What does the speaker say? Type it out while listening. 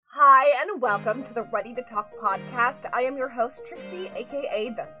Hi, and welcome to the Ready to Talk podcast. I am your host, Trixie, aka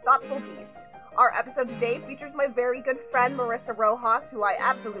The Thoughtful Beast. Our episode today features my very good friend, Marissa Rojas, who I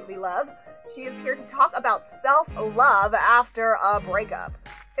absolutely love. She is here to talk about self-love after a breakup.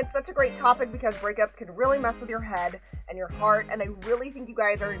 It's such a great topic because breakups can really mess with your head and your heart, and I really think you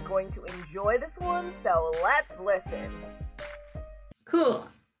guys are going to enjoy this one, so let's listen. Cool.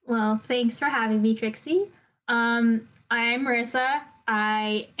 Well, thanks for having me, Trixie. I'm Marissa.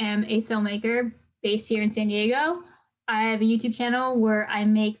 I am a filmmaker based here in San Diego. I have a YouTube channel where I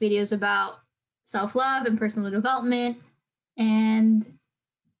make videos about self-love and personal development. And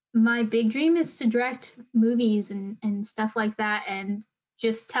my big dream is to direct movies and stuff like that and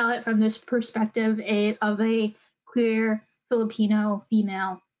just tell it from this perspective of a queer Filipino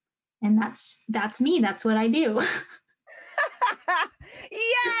female. And that's me. That's what I do.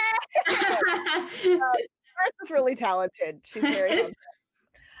 Yeah! Marissa's really talented. She's very talented.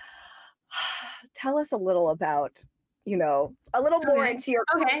 Tell us a little about, a little more into your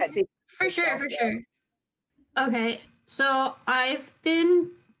content. For sure. Okay, so I've been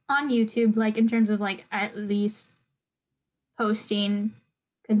on YouTube, like, in terms of, like, at least posting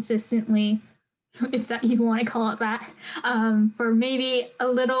consistently, if that you want to call it that, for maybe a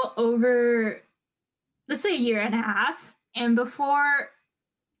little over, let's say, a year and a half. And before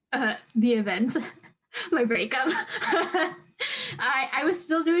the event, my breakup, I was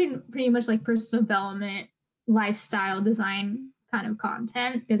still doing pretty much like personal development, lifestyle design kind of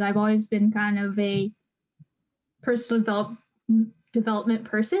content because I've always been kind of a personal development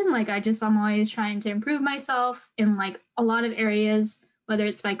person. Like I'm always trying to improve myself in like a lot of areas, whether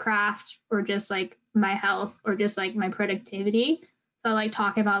it's my craft or just like my health or just like my productivity. So I like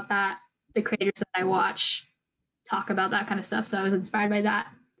talk about that. The creators that I watch talk about that kind of stuff. So I was inspired by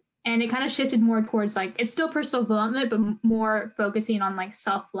that. And it kind of shifted more towards like, it's still personal development, but more focusing on like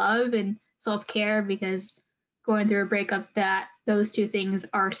self-love and self-care because going through a breakup, that those two things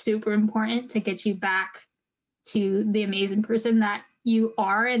are super important to get you back to the amazing person that you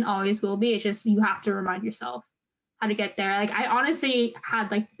are and always will be. It's just, you have to remind yourself how to get there. Like I honestly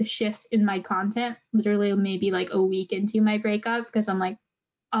had like the shift in my content literally maybe like a week into my breakup because I'm like,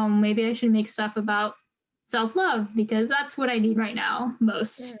 maybe I should make stuff about self-love because that's what I need right now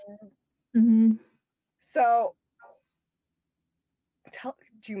most. Mm-hmm. So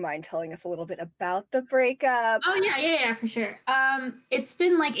do you mind telling us a little bit about the breakup? Oh yeah, for sure. It's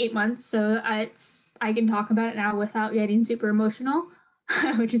been like 8 months, so I can talk about it now without getting super emotional,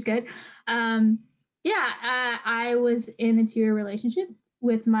 which is good. I was in a 2-year relationship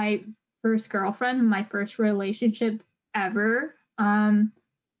with my first girlfriend, my first relationship ever.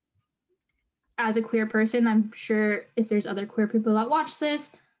 As a queer person, I'm sure if there's other queer people that watch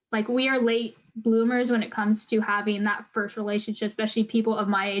this, like we are late bloomers when it comes to having that first relationship, especially people of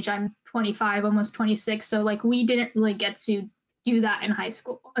my age. I'm 25, almost 26. So like we didn't really get to do that in high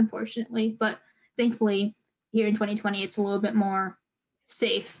school, unfortunately. But thankfully here in 2020, it's a little bit more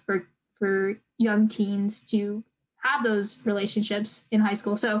safe for young teens to have those relationships in high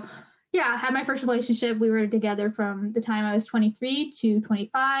school. So yeah, I had my first relationship. We were together from the time I was 23 to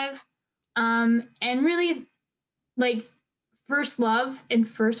 25. And really like first love and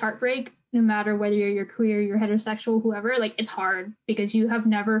first heartbreak, no matter whether you're queer, you're heterosexual, whoever, like it's hard because you have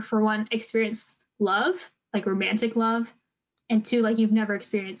never, for one, experienced love, like romantic love, and two, like you've never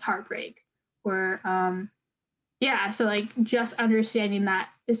experienced heartbreak. Or so like just understanding that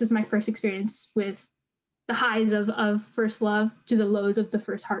this is my first experience with the highs of first love to the lows of the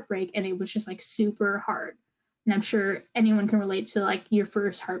first heartbreak, and it was just like super hard. And I'm sure anyone can relate to like your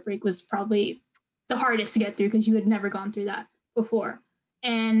first heartbreak was probably the hardest to get through because you had never gone through that before.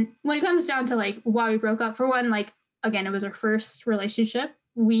 And when it comes down to like why we broke up, for one, like again, it was our first relationship.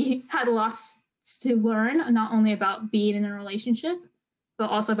 We had lots to learn, not only about being in a relationship, but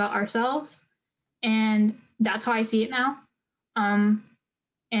also about ourselves. And that's how I see it now. And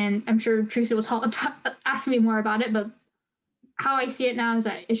I'm sure Tracy will ask me more about it, but how I see it now is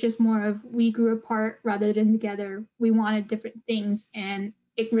that it's just more of we grew apart rather than together. We wanted different things, and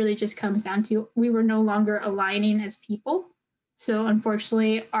it really just comes down to we were no longer aligning as people. So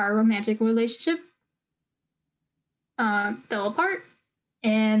unfortunately, our romantic relationship fell apart,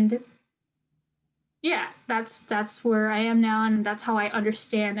 and yeah, that's where I am now, and that's how I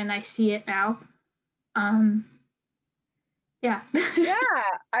understand and I see it now. Yeah.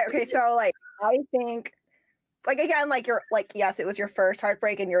 Okay, so like I think. Like again, like you're like yes, it was your first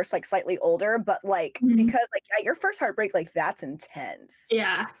heartbreak and you're like slightly older, but like because like your first heartbreak, like that's intense.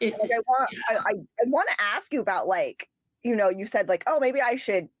 Yeah, it's. Like, I want to ask you about like you said like, oh, maybe I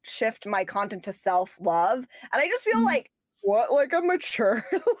should shift my content to self love, and I just feel like what, like a mature,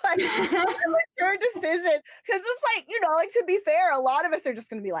 like a mature decision? Because it's like, like to be fair, a lot of us are just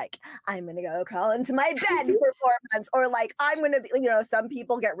gonna be like, I'm gonna go crawl into my bed for 4 months, or like I'm gonna be, some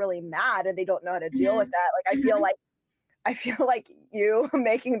people get really mad and they don't know how to deal with that. Like I feel like you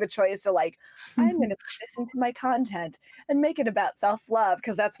making the choice to like, I'm gonna put this into my content and make it about self-love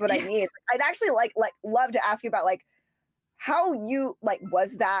because that's what I need. I'd actually like love to ask you about like how you like,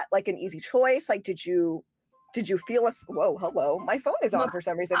 was that like an easy choice? Like did you feel whoa, hello, my phone is on for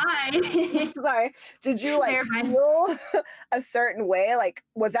some reason. Hi. Sorry. Did you like feel a certain way? Like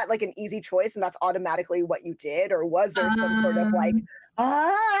was that like an easy choice and that's automatically what you did? Or was there some sort of like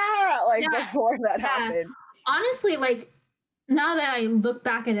before that happened? Honestly, like now that I look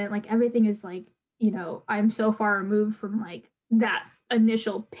back at it, like everything is like, I'm so far removed from like that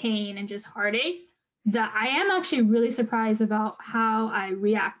initial pain and just heartache that I am actually really surprised about how I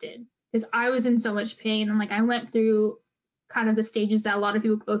reacted, because I was in so much pain and like I went through kind of the stages that a lot of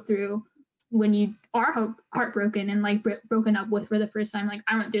people go through when you are heartbroken and like broken up with for the first time. Like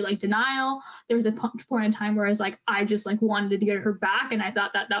I went through like denial. There was a point in time where I was like, I just like wanted to get her back and I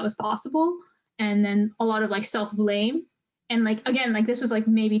thought that was possible. And then a lot of like self-blame. And like, again, like this was like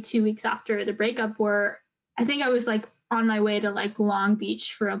maybe 2 weeks after the breakup where I think I was like on my way to like Long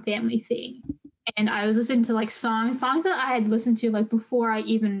Beach for a family thing. And I was listening to like songs that I had listened to like before I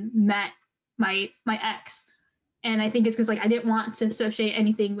even met my ex. And I think it's because like I didn't want to associate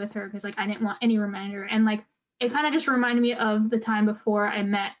anything with her because like I didn't want any reminder. And like it kind of just reminded me of the time before I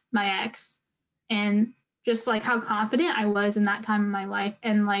met my ex and just like how confident I was in that time in my life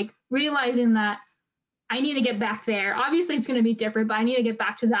and like realizing that I need to get back there. Obviously it's going to be different, but I need to get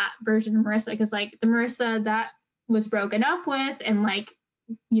back to that version of Marissa because like the Marissa that was broken up with and like,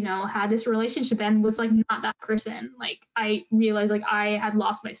 had this relationship and was like not that person. Like I realized like I had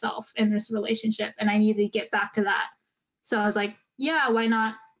lost myself in this relationship and I needed to get back to that. So I was like, yeah, why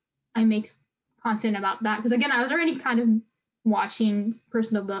not? I make content about that. Because again, I was already kind of watching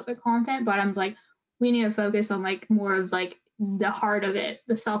personal development content, but I was like, we need to focus on like more of like the heart of it,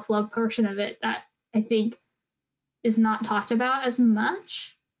 the self-love portion of it that I think is not talked about as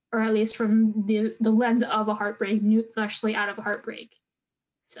much, or at least from the lens of a heartbreak, especially out of a heartbreak.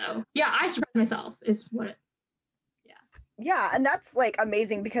 So yeah, I surprised myself is what it, yeah. And that's like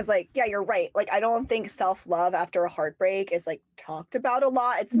amazing because like, yeah, you're right. Like, I don't think self-love after a heartbreak is like talked about a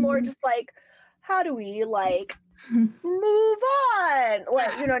lot. It's more just like, how do we like move on?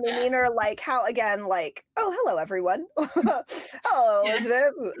 Like, you know what I mean? Or like how, again, like, oh, hello, everyone. Hello,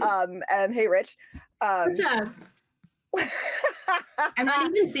 Elizabeth. And hey, Rich. What's up? I'm not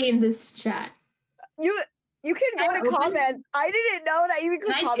even seeing this chat. You can go to comment. I didn't know that you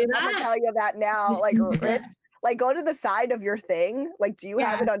could comment. I'm gonna tell you that now. Like, Rich, like go to the side of your thing. Like, do you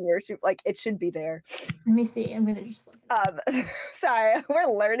have it on your shoot? Like, it should be there. Let me see. I'm gonna just look. Sorry, we're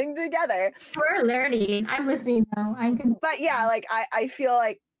learning together. We're learning. I'm listening though. But yeah, like I feel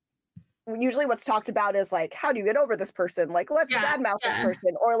like usually what's talked about is like, how do you get over this person? Like, let's badmouth this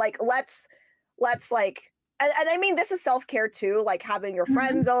person, or like let's like. And I mean, this is self-care too, like having your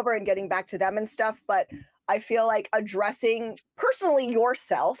friends over and getting back to them and stuff. But I feel like addressing personally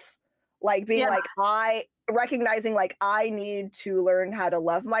yourself, like being like, recognizing like I need to learn how to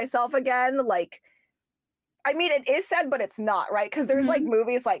love myself again. Like, I mean, it is said, but it's not, right? Because there's like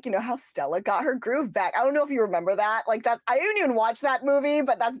movies like, how Stella got her groove back. I don't know if you remember that. Like that, I didn't even watch that movie,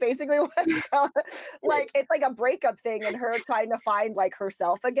 but that's basically what Stella, like, it's like a breakup thing and her trying to find like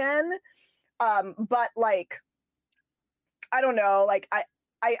herself again. But like, I don't know, like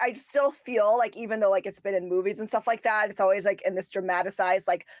I still feel like even though like it's been in movies and stuff like that, it's always like in this dramatized,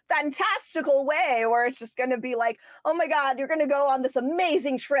 like fantastical way where it's just gonna be like, oh my God, you're gonna go on this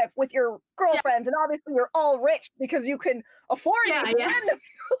amazing trip with your girlfriends, and obviously you're all rich because you can afford these random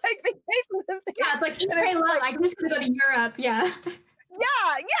like vacations and things. Yeah, it's like eat, pray, love. Like, I'm just gonna go to Europe. Yeah.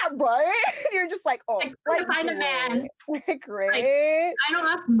 Yeah, right. You're just like, oh, like find a man. Great. Like, I don't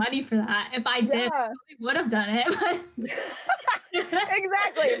have money for that. If I did, I would have done it. But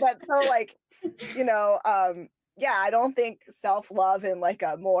exactly. But so like, I don't think self-love in like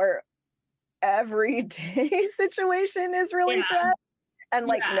a more everyday situation is really addressed. And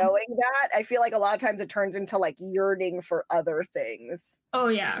like knowing that, I feel like a lot of times it turns into like yearning for other things. Oh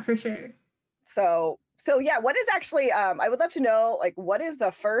yeah, for sure. So yeah, what is actually, I would love to know, like, what is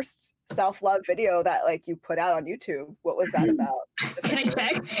the first self-love video that like you put out on YouTube? What was that about? Can I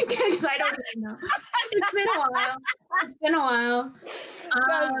check? Because I don't even know. It's been a while.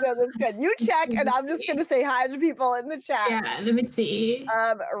 That's good. You check, and I'm just gonna say hi to people in the chat. Yeah, let me see.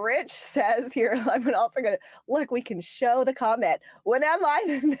 Rich says here, I'm also gonna look. We can show the comment. When am I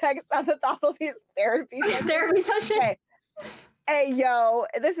the next on the Thoughtful Beast therapy? Therapy session. Okay. Hey, yo,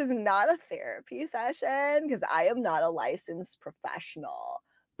 this is not a therapy session because I am not a licensed professional.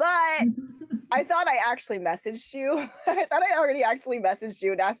 But I thought I actually messaged you. I thought I already actually messaged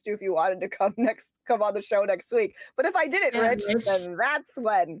you and asked you if you wanted to come on the show next week. But if I didn't, Yeah, Rich, Rich. then that's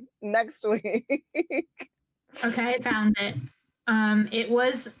when next week. Okay, I found it. It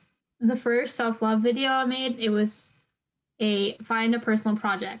was the first self-love video I made. It was find a personal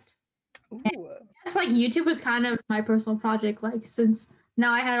project. Ooh. It's like YouTube was kind of my personal project, like since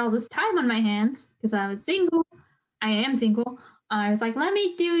now I had all this time on my hands because I was single. I am single. I was like, let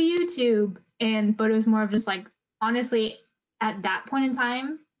me do YouTube. But it was more of just like, honestly, at that point in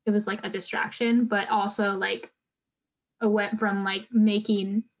time, it was like a distraction, but also like I went from like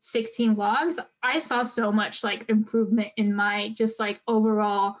making 16 vlogs. I saw so much like improvement in my just like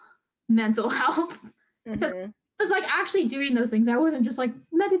overall mental health. Because Mm-hmm. I was like actually doing those things. I wasn't just like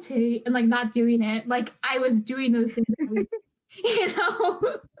meditate and like not doing it. Like I was doing those things every you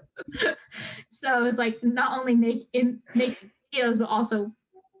know. So it was like not only make videos but also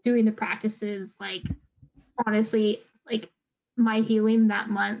doing the practices. Like honestly, like my healing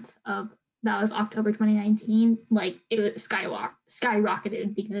that month of that was October 2019, like it was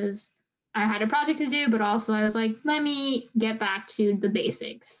skyrocketed because I had a project to do, but also I was like, let me get back to the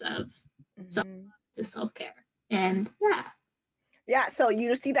basics of self care. And yeah. Yeah, so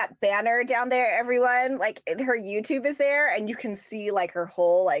you see that banner down there, everyone? Like her YouTube is there, and you can see like her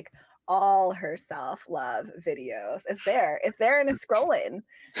whole like all her self-love videos. It's there. It's there and it's scrolling.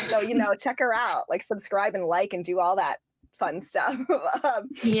 So, check her out. Like subscribe and like and do all that fun stuff.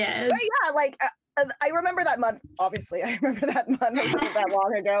 Yes. But yeah, like I remember that month. Obviously, I remember that month. It wasn't that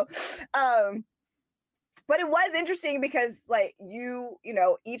long ago. But it was interesting because like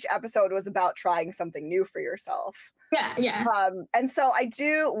each episode was about trying something new for yourself. Yeah. And so I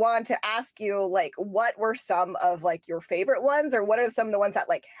do want to ask you, like, what were some of like your favorite ones, or what are some of the ones that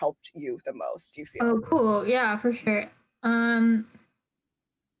like helped you the most? Do you feel? Oh, cool. Yeah, for sure. I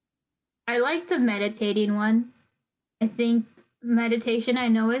like the meditating one. I think meditation, I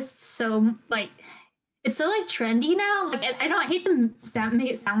know, is so like it's so like trendy now. Like I don't hate to make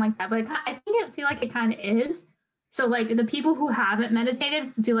it sound like that, but I think it feel like it kind of is. So like the people who haven't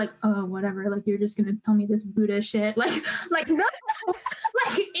meditated feel like, oh, whatever, like you're just gonna tell me this Buddha shit. Like no,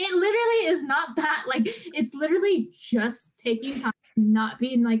 like it literally is not that. Like it's literally just taking time, not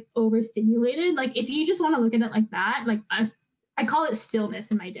being like overstimulated. Like if you just want to look at it like that, like I call it stillness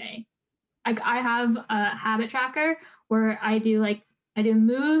in my day. Like I have a habit tracker where I do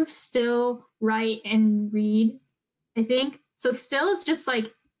move, still, write, and read. I think so. Still is just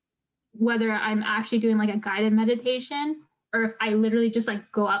like whether I'm actually doing like a guided meditation or if I literally just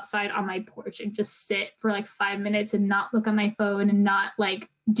like go outside on my porch and just sit for like 5 minutes and not look at my phone and not like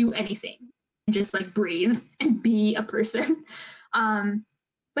do anything and just like breathe and be a person.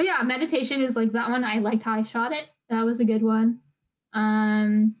 But yeah, meditation is like that one. I liked how I shot it. That was a good one.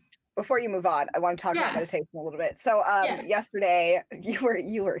 Before you move on, I want to talk about meditation a little bit. So yesterday, you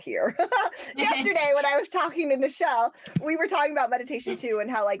were here. Yesterday when I was talking to Nichelle, we were talking about meditation too, and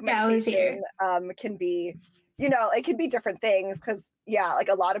how like meditation can be, it can be different things because like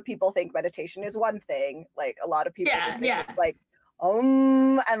a lot of people think meditation is one thing. Like a lot of people just think it's like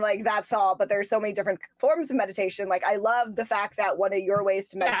and like that's all, but there's so many different forms of meditation. Like I love the fact that one of your ways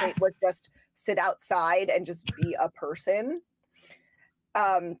to meditate was just sit outside and just be a person.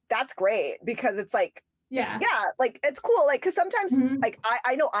 That's great because it's like like it's cool, like because sometimes like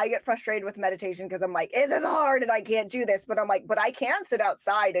I know I get frustrated with meditation because I'm like, is this hard and I can't do this, but I'm like, but I can sit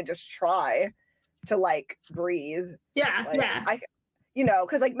outside and just try to like breathe.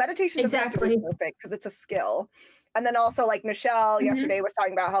 Because like meditation doesn't have to be perfect because it's a skill. And then also like Nichelle yesterday was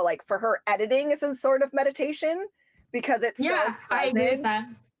talking about how like for her editing is a sort of meditation because it's so I agree with that.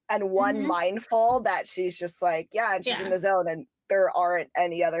 And mindful that she's just like and she's in the zone and there aren't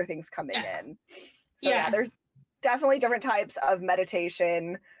any other things coming in. So there's definitely different types of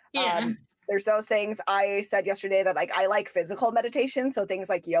meditation. There's those things. I said yesterday that like I like physical meditation, so things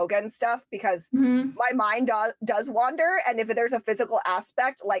like yoga and stuff, because my mind does wander, and if there's a physical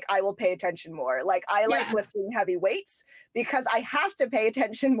aspect, like I will pay attention more. Like I like lifting heavy weights because I have to pay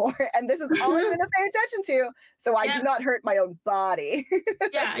attention more, and this is all I'm going to pay attention to, so I do not hurt my own body.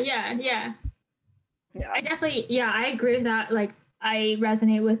 I definitely I agree with that. Like I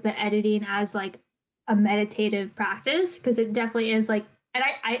resonate with the editing as like a meditative practice because it definitely is like, and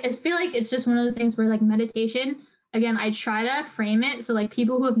I feel like it's just one of those things where like meditation, again, I try to frame it so like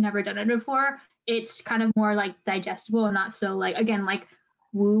people who have never done it before, it's kind of more like digestible and not so like, again, like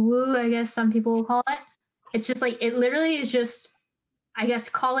woo woo, I guess some people will call it. It's just like, it literally is just I guess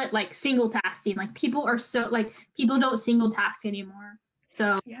call it like single tasking. Like people are so like people don't single task anymore.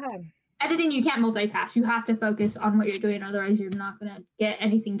 So Yeah. editing, you can't multitask. You have to focus on what you're doing, otherwise you're not gonna get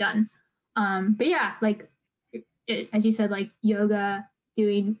anything done. But yeah, like as you said, like yoga,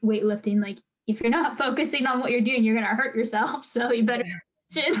 doing weightlifting, like if you're not focusing on what you're doing, you're gonna hurt yourself. So you better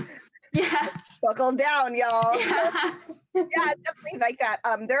just Buckle down, y'all. Yeah. Yeah, definitely like that.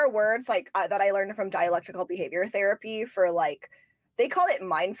 There are words like that I learned from dialectical behavior therapy for like they call it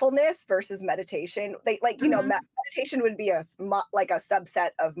mindfulness versus meditation. They like meditation would be like a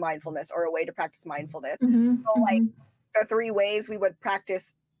subset of mindfulness or a way to practice mindfulness. So like the three ways we would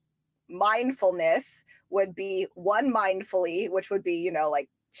practice mindfulness would be one mindfully, which would be like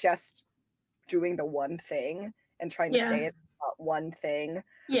just doing the one thing and trying to stay at one thing.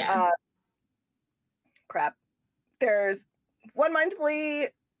 Crap. There's one mindfully.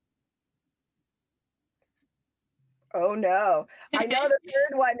 Oh no. I know the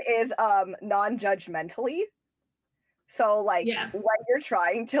third one is non-judgmentally. So like when you're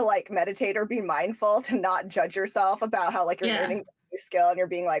trying to like meditate or be mindful, to not judge yourself about how like you're learning a new skill and you're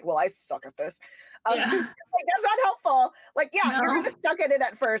being like, well, I suck at this. Like, that's not helpful. Like, you're gonna suck at it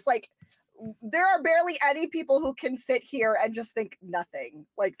at first. Like there are barely any people who can sit here and just think nothing.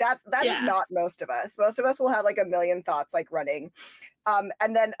 Like that is not most of us. Most of us will have like a million thoughts like running.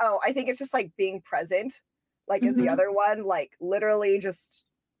 And then I think it's just like being present, like is the other one, like literally just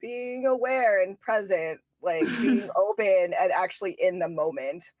being aware and present, like being open and actually in the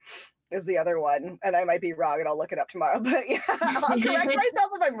moment is the other one. And I might be wrong and I'll look it up tomorrow, but I'll correct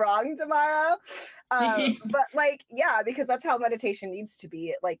myself if I'm wrong tomorrow. But like, because that's how meditation needs to be.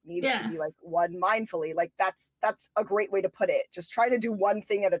 It like needs to be like one mindfully. Like that's a great way to put it. Just try to do one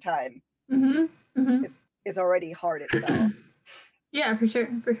thing at a time is already hard itself. Yeah, for sure.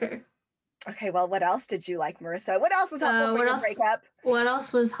 Okay, well, what else did you like, Marissa? What else was helpful for your breakup? What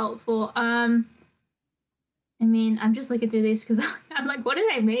else was helpful? I mean, I'm just looking through these because I'm like, what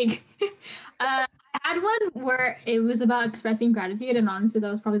did I make? I had one where it was about expressing gratitude, and honestly, that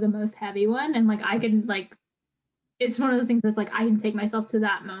was probably the most heavy one. And like, I can like, it's one of those things where it's like I can take myself to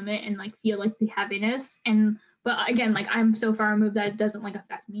that moment and like feel like the heaviness. But again, like I'm so far removed that it doesn't like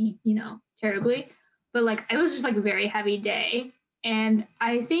affect me, terribly. But like, it was just like a very heavy day, and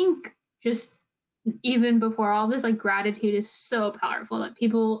I think just even before all this, like gratitude is so powerful that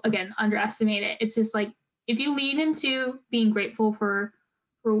people again underestimate it. It's just like if you lean into being grateful for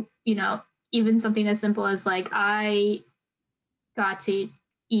even something as simple as like I got to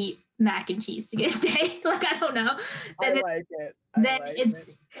eat mac and cheese today, like I don't know, then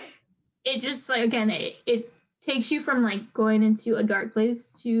it just like again it takes you from like going into a dark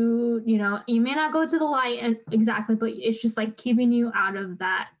place to you may not go to the light exactly, but it's just like keeping you out of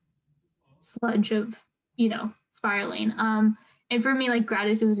that sludge of spiraling. And for me, like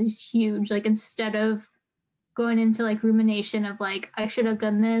gratitude was huge. Like instead of going into like rumination of like I should have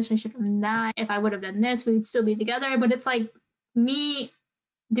done this, I should have done that, if I would have done this we'd still be together, but it's like me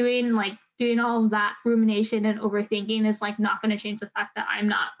doing all of that rumination and overthinking is like not going to change the fact that I'm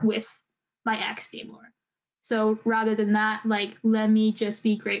not with my ex anymore. So rather than that, like let me just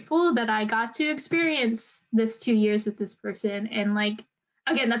be grateful that I got to experience this 2 years with this person. And like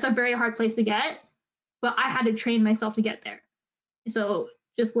again, that's a very hard place to get, but I had to train myself to get there. So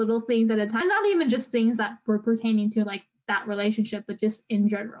just little things at a time, not even just things that were pertaining to like that relationship, but just in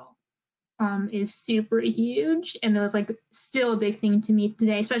general, is super huge. And it was like still a big thing to me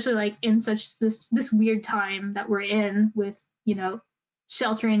today, especially like in such this weird time that we're in with,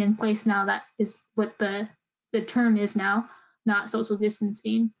 sheltering in place now. That is what the term is now, not social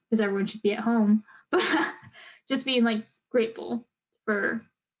distancing, because everyone should be at home, but just being like grateful for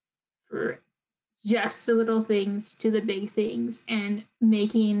just the little things to the big things and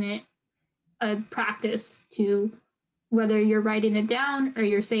making it a practice to, whether you're writing it down or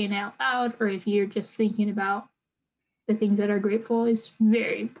you're saying it out loud, or if you're just thinking about the things that are grateful, is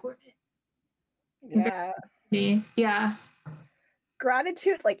very important. Yeah.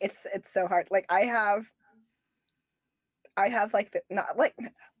 Gratitude, like it's so hard. Like I have like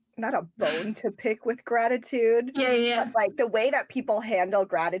not a bone to pick with gratitude. Yeah. But like the way that people handle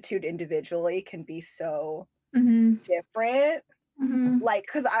gratitude individually can be so different. Like,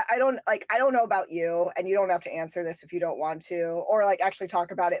 because I don't know about you, and you don't have to answer this if you don't want to, or like actually talk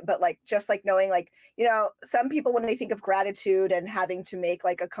about it, but like just like knowing like, some people when they think of gratitude and having to make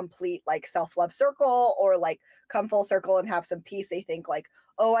like a complete like self-love circle or like come full circle and have some peace, they think like,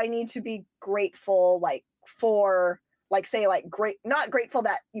 oh, I need to be grateful like for like say like not grateful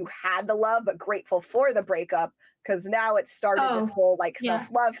that you had the love, but grateful for the breakup because now it started this whole like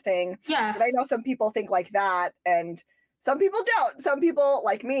self-love thing. Yeah. But I know some people think like that, and Some people don't. Some people,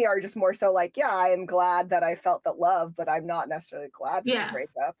 like me, are just more so like, yeah, I am glad that I felt that love, but I'm not necessarily glad for the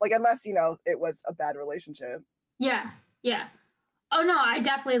breakup. Like, unless, it was a bad relationship. Yeah. Yeah. Oh, no, I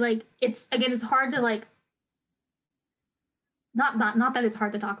definitely, like, it's hard to, like, not that it's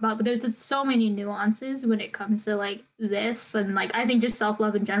hard to talk about, but there's just so many nuances when it comes to, like, this. And, like, I think just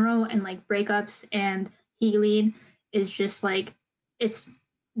self-love in general and, like, breakups and healing is just, like,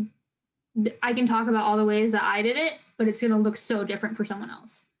 I can talk about all the ways that I did it, but it's going to look so different for someone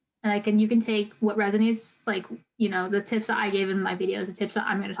else. And you can take what resonates, like, the tips that I gave in my videos, the tips that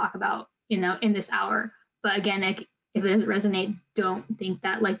I'm going to talk about, in this hour. But again, like, if it doesn't resonate, don't think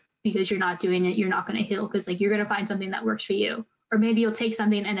that, like, because you're not doing it, you're not going to heal, because, like, you're going to find something that works for you. Or maybe you'll take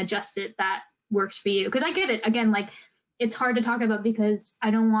something and adjust it that works for you. Because I get it. Again, like, it's hard to talk about because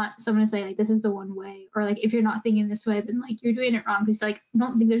I don't want someone to say, like, this is the one way. Or, like, if you're not thinking this way, then, like, you're doing it wrong. Because, like, I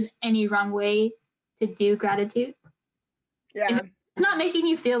don't think there's any wrong way to do gratitude. Yeah. If it's not making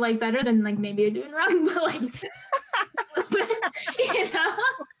you feel, like, better, then, like, maybe you're doing wrong. But, like,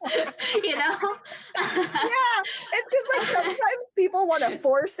 Yeah. It's just, like, sometimes people want to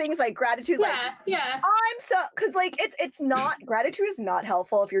force things like gratitude. Because, like, it's not, gratitude is not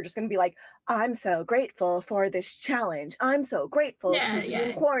helpful if you're just going to be like, I'm so grateful for this challenge. I'm so grateful to be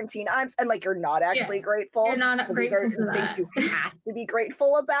in quarantine. And, like, you're not actually grateful. You're not grateful for things you have to be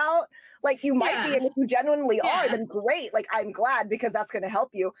grateful about. Like, you might be, and if you genuinely are, then great. Like, I'm glad, because that's going to help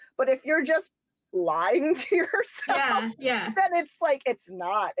you. But if you're just lying to yourself, then it's like, it's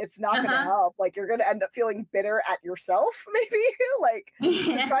not going to help. Like, you're going to end up feeling bitter at yourself, maybe. Like,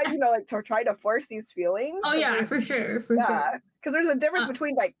 to try to force these feelings. Oh, yeah, for sure. Because there's a difference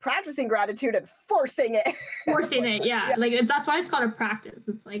between, like, practicing gratitude and forcing it. Like, that's why it's called a practice.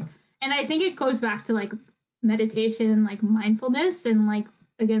 It's like, and I think it goes back to, like, meditation and, like, mindfulness. And, like,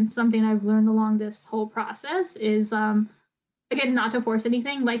 again, something I've learned along this whole process is, again, not to force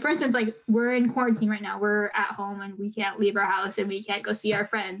anything. Like, for instance, like, we're in quarantine right now. We're at home and we can't leave our house and we can't go see our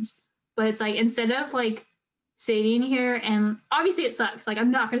friends. But it's like, instead of, like, sitting here, and obviously it sucks. Like,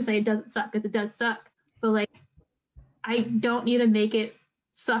 I'm not going to say it doesn't suck, because it does suck. But, like, I don't need to make it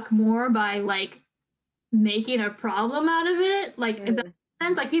suck more by, like, making a problem out of it. Like, if that makes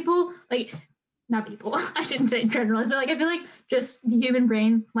sense, like, people, like, not people, I shouldn't say generalize, but, like, I feel like just the human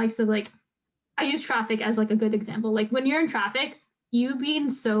brain likes to, like, I use traffic as, like, a good example. Like, when you're in traffic, you being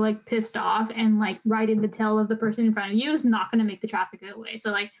so, like, pissed off and, like, riding the tail of the person in front of you is not going to make the traffic go away.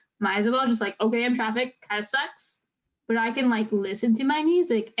 So, like, might as well just, like, okay, I'm traffic, kind of sucks, but I can, like, listen to my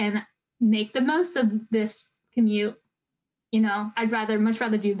music and make the most of this commute. I'd much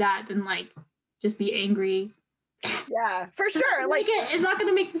rather do that than, like, just be angry. Yeah, for sure. Like, it's not going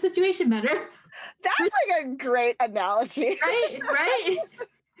to make the situation better. That's, like, a great analogy. Right?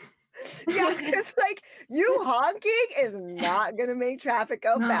 Yeah, because, like, you honking is not going to make traffic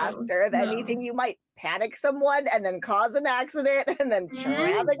go faster. If anything, you might panic someone and then cause an accident, and then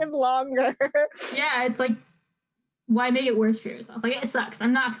traffic is longer. Yeah, it's like, why make it worse for yourself? Like, it sucks.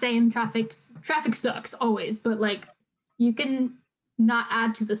 I'm not saying traffic sucks always, but, like, you can not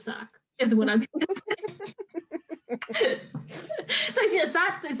add to the suck is what I'm trying to say. So if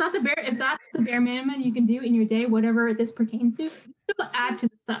that's the bare minimum you can do in your day, whatever this pertains to, don't add to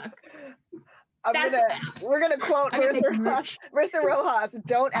the suck. We're gonna quote Marissa Rojas,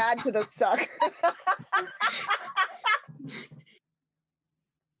 don't add to the suck.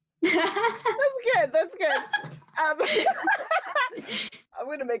 That's good. I'm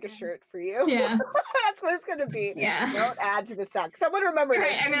gonna make a shirt for you. Yeah. That's what it's gonna be. Yeah. Don't add to the suck. Someone remember this.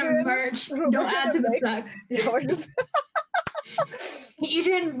 Right, I'm gonna merch. Don't add to the suck. Yeah, we're just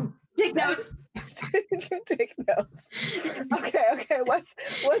Adrian, take notes. Take notes. Okay. What's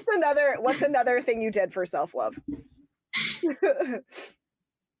another thing you did for self-love? What's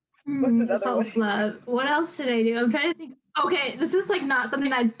another self-love? What else did I do? I'm trying to think. Okay, this is, like, not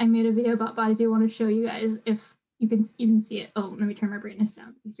something I made a video about, but I do want to show you guys if you can even see it. Oh, let me turn my brightness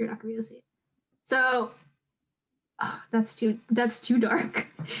down because you're not gonna be able to see it. So, that's too dark.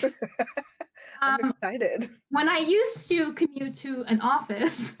 I'm excited. When I used to commute to an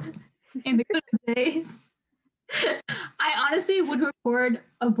office in the good days, I honestly would record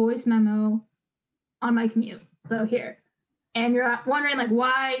a voice memo on my commute. So here. And you're wondering, like,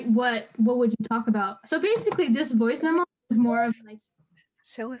 why, what would you talk about? So basically, this voice memo is more of, like,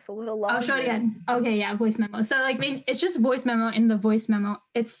 show us a little longer. I'll show it again. Okay, yeah, voice memo. So, like, it's just voice memo in the voice memo.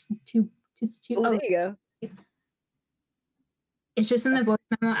 It's too. Oh, there you go. It's just in the voice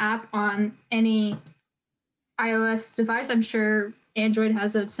memo app on any iOS device. I'm sure Android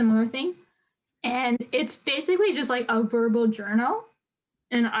has a similar thing. And it's basically just, like, a verbal journal.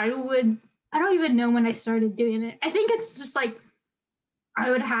 And I would I don't even know when I started doing it. I think it's just like I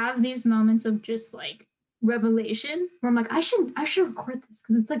would have these moments of just like revelation where I'm like, I should record this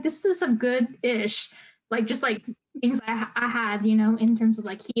because it's like this is some good ish, like just like things I had, you know, in terms of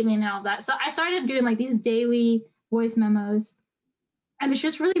like healing and all that. So I started doing like these daily voice memos, and it's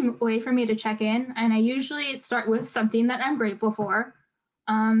just really a way for me to check in. And I usually start with something that I'm grateful for.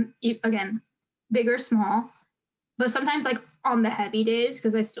 Again, big or small, but sometimes like on the heavy days,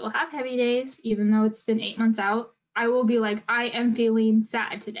 because I still have heavy days, even though it's been 8 months out, I will be like, I am feeling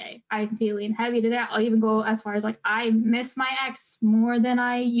sad today. I'm feeling heavy today. I'll even go as far as like, I miss my ex more than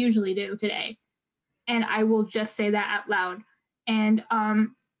I usually do today. And I will just say that out loud. And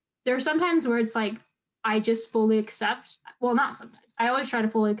there are sometimes where it's like, I just fully accept. Well, not sometimes. I always try to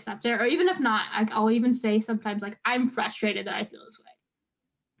fully accept it. Or even if not, I'll even say sometimes like, I'm frustrated that I feel this way.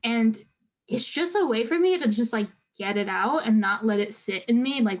 And it's just a way for me to just like get it out and not let it sit in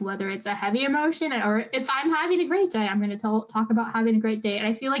me, like whether it's a heavy emotion or if I'm having a great day, I'm going to talk about having a great day. And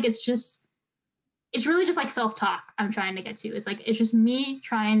I feel like it's really just like self-talk I'm trying to get to. It's like, it's just me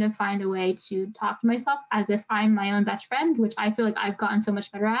trying to find a way to talk to myself as if I'm my own best friend, which I feel like I've gotten so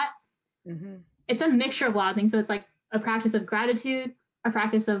much better at. Mm-hmm. It's a mixture of a lot of things. So it's like a practice of gratitude, a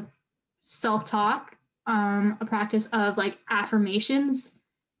practice of self-talk, a practice of like affirmations.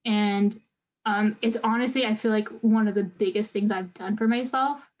 And it's honestly, I feel like one of the biggest things I've done for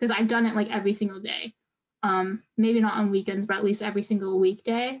myself, because I've done it like every single day. Maybe not on weekends, but at least every single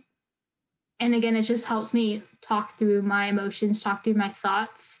weekday. And again, it just helps me talk through my emotions, talk through my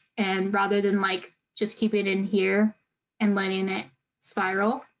thoughts, and rather than like just keep it in here and letting it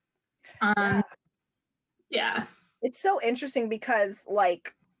spiral. Yeah. It's so interesting because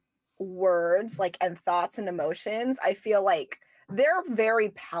like words, like, and thoughts and emotions, I feel like they're very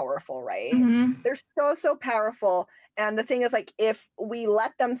powerful, right? Mm-hmm. They're so powerful. And the thing is, like, if we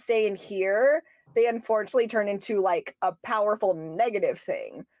let them stay in here, they unfortunately turn into like a powerful negative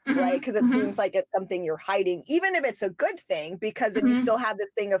thing, mm-hmm. right? Because it mm-hmm. seems like it's something you're hiding, even if it's a good thing, because then mm-hmm. you still have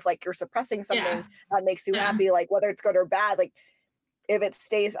this thing of like you're suppressing something that makes you happy, like whether it's good or bad. Like if it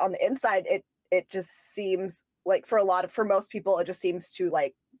stays on the inside, it just seems like for most people, it just seems to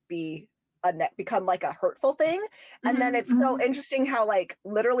like become like a hurtful thing. And mm-hmm, then it's mm-hmm. so interesting how like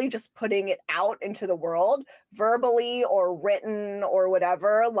literally just putting it out into the world verbally or written or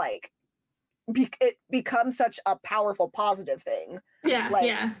whatever, like it becomes such a powerful positive thing.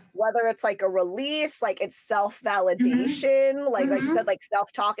 Like whether it's like a release, like it's self-validation, mm-hmm. like you said, like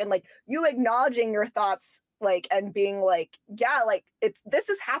self-talk, and like you acknowledging your thoughts, like, and being like, yeah, like this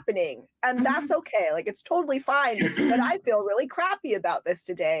is happening and mm-hmm. that's okay. Like, it's totally fine, but I feel really crappy about this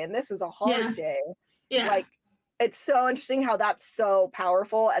today. And this is a hard day. Yeah. Like, it's so interesting how that's so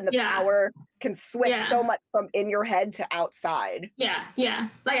powerful, and the power can switch so much from in your head to outside. Yeah. Yeah.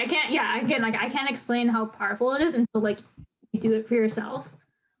 Like I can't explain how powerful it is until like you do it for yourself.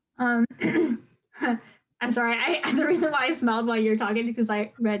 I'm sorry. The reason why I smiled while you were talking because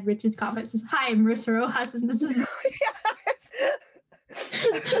I read Rich's comments is, "Hi, I'm Marissa Rojas, and this is."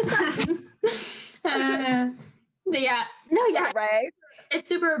 But yeah, no, yeah, right. It's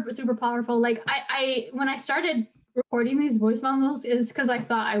super, super powerful. Like I when I started recording these voice memos, is because I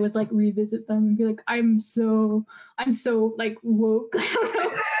thought I would like revisit them and be like, I'm so like woke. I don't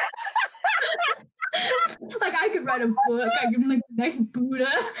know. Like I could write a book. I could like a nice Buddha.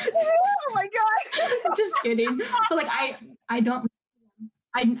 Oh my god! Just kidding. But like I don't.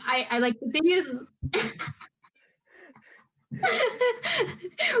 I like the thing is.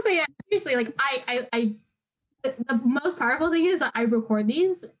 But yeah, seriously, like I the most powerful thing is that I record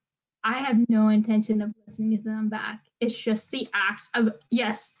these. I have no intention of listening to them back. It's just the act of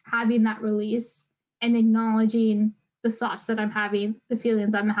having that release and acknowledging the thoughts that I'm having, the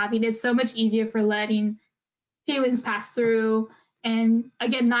feelings I'm having. It's so much easier for letting feelings pass through, and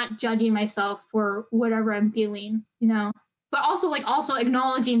again, not judging myself for whatever I'm feeling, you know, but also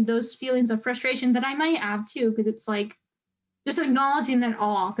acknowledging those feelings of frustration that I might have too, because it's like just acknowledging it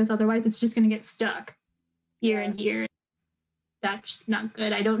all, because otherwise it's just going to get stuck here and here. That's not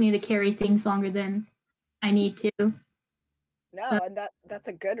good. I don't need to carry things longer than I need to. No, and that's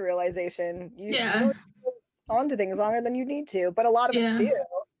a good realization. You don't hold on to things longer than you need to, but a lot of us do.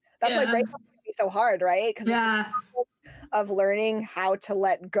 That's why breakups can be so hard, right? Because it's the process of learning how to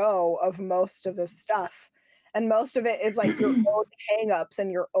let go of most of this stuff. And most of it is like your own hang-ups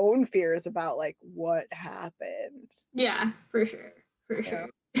and your own fears about like what happened. Yeah, for sure. For sure.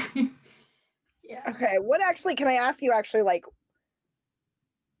 Yeah. Okay, what actually, can I ask you actually, like,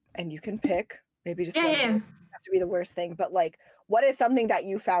 and you can pick, maybe just one, doesn't have to be the worst thing, but like, what is something that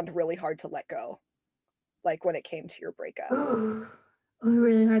you found really hard to let go? Like when it came to your breakup? Oh,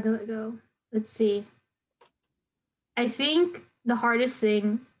 really hard to let go. let's see. I think the hardest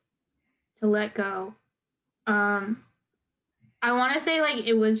thing to let go, I want to say like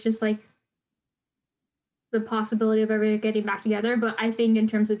it was just like the possibility of ever getting back together, but I think in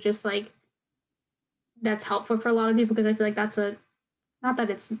terms of just like that's helpful for a lot of people because I feel like that's a not that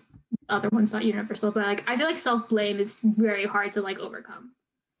it's other one's not universal, but like I feel like self-blame is very hard to like overcome.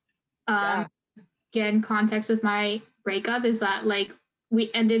 Yeah. Again, context with my breakup is that like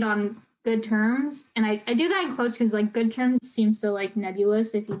we ended on good terms, and I do that in quotes because like good terms seems so like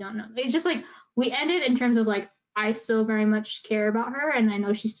nebulous if you don't know. It's just like we ended in terms of like I still very much care about her, and I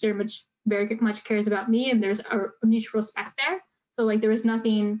know she still very much cares about me, and there's a mutual respect there. So like there was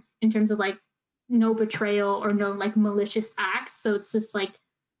nothing in terms of like no betrayal or no like malicious acts. So it's just like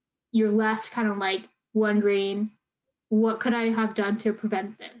you're left kind of like wondering what could I have done to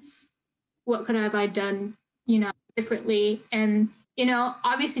prevent this? What could have I done, differently? And,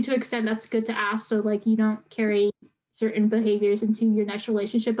 obviously to an extent that's good to ask. So like you don't carry certain behaviors into your next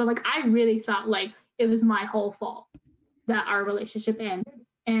relationship. But like I really thought like it was my whole fault that our relationship ended.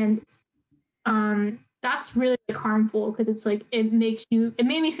 And that's really like harmful because it's like it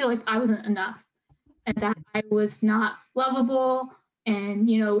made me feel like I wasn't enough and that I was not lovable and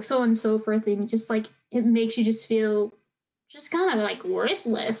so on and so forth. And just like it makes you just feel just kind of like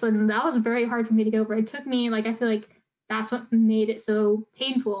worthless. And that was very hard for me to get over. It took me like I feel like that's what made it so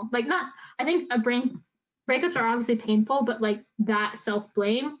painful. Like not I think breakups are obviously painful, but like that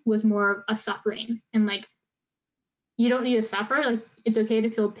self-blame was more a suffering. And like you don't need to suffer. Like it's okay to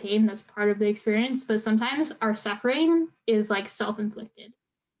feel pain. That's part of the experience. But sometimes our suffering is like self-inflicted.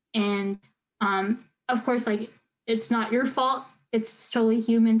 And of course, like it's not your fault. It's totally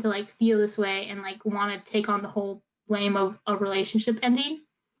human to like feel this way and like want to take on the whole blame of a relationship ending,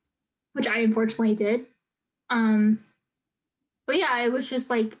 which I unfortunately did. But yeah, it was just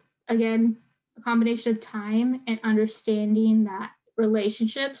like again a combination of time and understanding that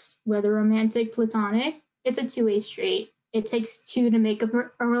relationships, whether romantic, platonic, it's a two-way street. It takes two to make a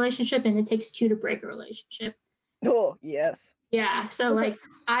relationship, and it takes two to break a relationship. Oh yes. Yeah. So like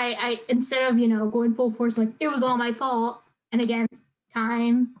I instead of going full force like it was all my fault, and again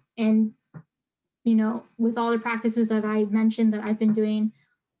time and with all the practices that I mentioned that I've been doing,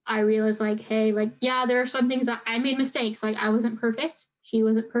 I realized like, hey, like, yeah, there are some things that I made mistakes. Like I wasn't perfect. She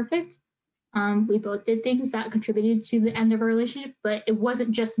wasn't perfect. We both did things that contributed to the end of our relationship, but it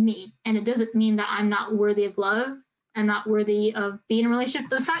wasn't just me. And it doesn't mean that I'm not worthy of love. I'm not worthy of being in a relationship.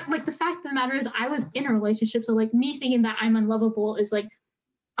 The fact of the matter is I was in a relationship. So like me thinking that I'm unlovable is like,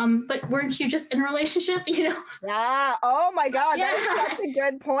 but weren't you just in a relationship, Yeah. Oh my God. Yeah. That is such a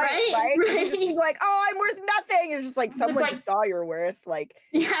good point, right? It's like, oh, I'm worth nothing. It's just like someone just saw your worth. Like,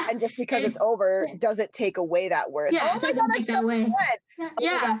 yeah. and just because it's over doesn't take away that worth. Yeah, Oh it my doesn't God, take that's that so away. good.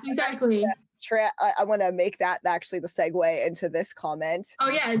 Yeah, exactly. I want to make that actually the segue into this comment. Oh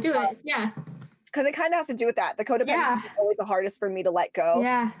yeah, do it. Yeah. Because it kind of has to do with that. The codependency is always the hardest for me to let go.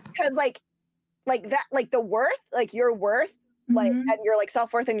 Yeah. Because like that, like the worth, like your worth, like and your like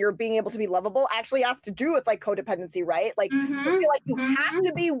self-worth and your being able to be lovable actually has to do with like codependency, right? Like you feel like you have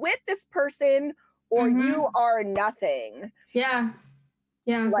to be with this person or you are nothing. Yeah.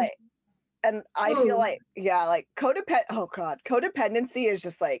 Like, and I feel like like codependency is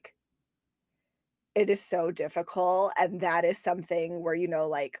just like it is so difficult, and that is something where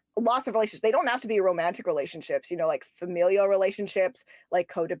like lots of relationships, they don't have to be romantic relationships, like familial relationships,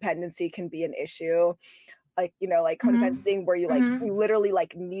 like codependency can be an issue. Like like codependency where you like you literally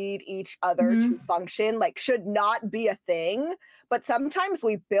like need each other to function, like should not be a thing, but sometimes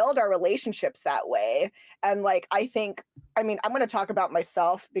we build our relationships that way. And like I mean I'm going to talk about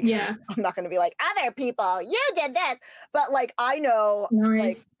myself because I'm not going to be like other people you did this, but like I know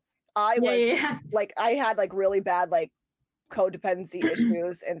like I was like I had like really bad like codependency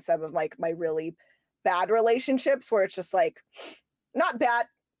issues in some of like my really bad relationships where it's just like not bad,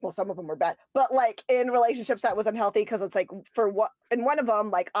 well some of them were bad, but like in relationships that was unhealthy because it's like for what in one of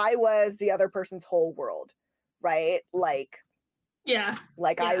them like I was the other person's whole world, right? Like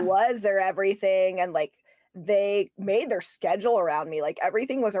I was their everything, and like they made their schedule around me, like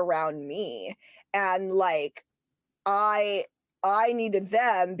everything was around me, and like I needed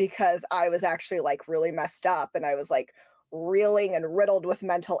them because I was actually like really messed up and I was like reeling and riddled with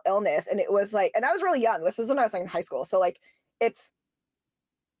mental illness. And it was like, and I was really young. This is when I was like in high school. So like it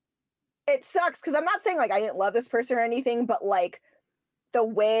sucks because I'm not saying like I didn't love this person or anything, but like the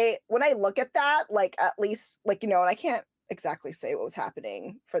way when I look at that, like at least like, and I can't exactly say what was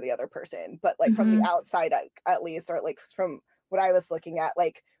happening for the other person, but like from the outside at least, or like from what I was looking at,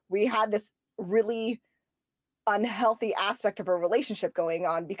 like we had this really unhealthy aspect of a relationship going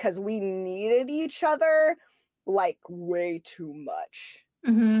on because we needed each other like way too much.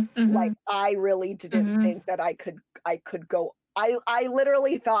 Like I really didn't think that I could go. I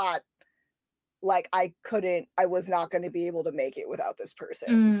literally thought like I was not going to be able to make it without this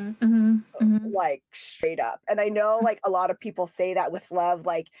person. Like straight up. And I know like a lot of people say that with love,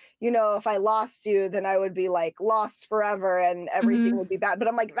 like, you know, if I lost you, then I would be like lost forever and everything would be bad. But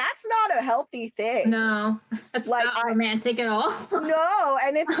I'm like, that's not a healthy thing. No, that's like, not romantic at all. No,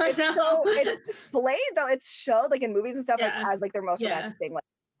 and it's displayed though. It's showed like in movies and stuff like as like their most romantic thing. Like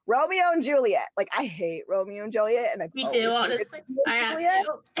Romeo and Juliet. Like I hate Romeo and Juliet, and me too, honestly. I have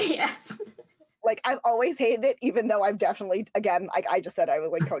to. Yes. Like I've always hated it, even though I've definitely, again, like I just said, I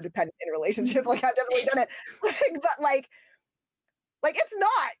was like codependent in a relationship. Like I've definitely done it. But like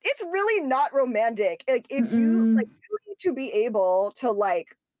it's really not romantic. Like if you like, you need to be able to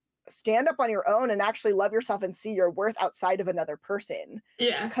like stand up on your own and actually love yourself and see your worth outside of another person.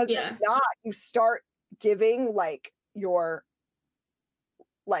 Yeah. Because if not, you start giving like your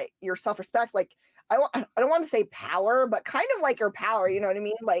self-respect, like I don't want to say power, but kind of like your power, you know what I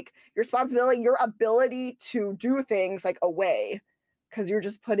mean? Like your responsibility, your ability to do things like away, because you're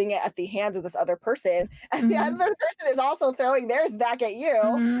just putting it at the hands of this other person. And the other person is also throwing theirs back at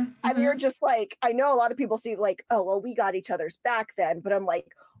you. And you're just like, I know a lot of people see like, oh, well, we got each other's back then. But I'm like,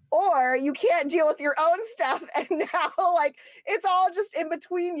 or you can't deal with your own stuff. And now like it's all just in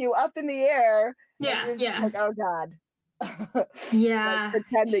between you, up in the air. Yeah. Yeah. Like, oh God. Yeah, like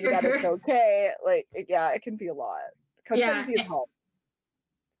pretending that it's okay, like it can be a lot. Codependency is hard.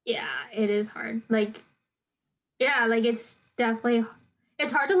 Yeah, it is hard. Like it's definitely,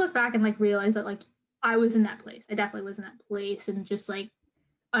 it's hard to look back and like realize that like I was in that place. I definitely was in that place, and just like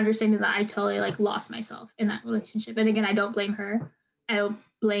understanding that I totally like lost myself in that relationship. And again, I don't blame her. I don't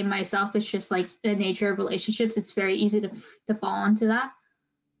blame myself. It's just like the nature of relationships. It's very easy to fall into that.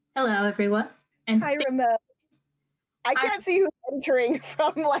 Hello, everyone. And hi, Ramon. I can't see who's entering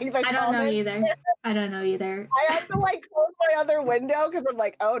from like the I don't know either. I I have to like close my other window because I'm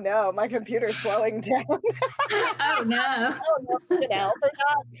like, oh no, my computer's slowing down. Oh no. I don't know if I can help or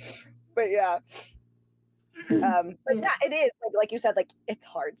not. But yeah. But yeah, it is like you said, like it's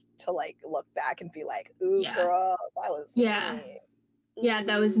hard to like look back and be like, ooh, girl, that was me. Yeah,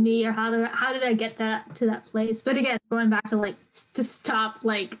 that was me. Or how did I get to that place? But again, going back to like to stop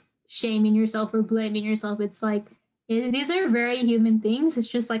like shaming yourself or blaming yourself, it's like these are very human things. It's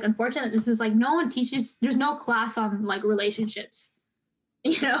just like unfortunate. This is like no one teaches. There's no class on like relationships.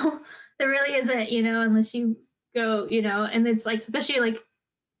 You know, there really isn't. You know, unless you go. You know, and it's like especially like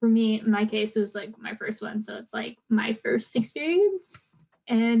for me, in my case, it was like my first one, so it's like my first experience,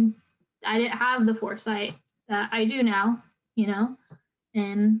 and I didn't have the foresight that I do now. You know,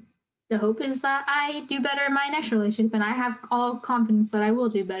 and the hope is that I do better in my next relationship, and I have all confidence that I will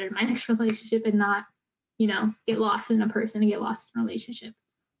do better in my next relationship, and not, you know, get lost in a person and get lost in a relationship.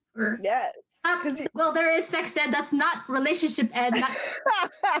 Or yes. Well, there is sex ed. That's not relationship ed. Not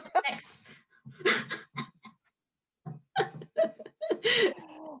sex.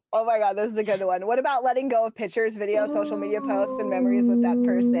 Oh my God, this is a good one. What about letting go of pictures, videos, social media posts, and memories with that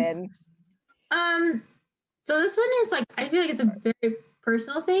person? So this one is like, I feel like it's a very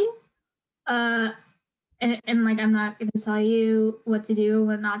personal thing. And like I'm not going to tell you what to do,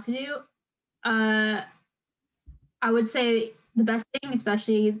 what not to do. I would say the best thing,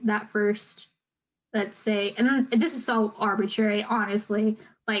 especially that first, let's say, and this is so arbitrary, honestly,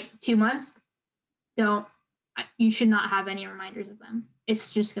 like 2 months, you should not have any reminders of them.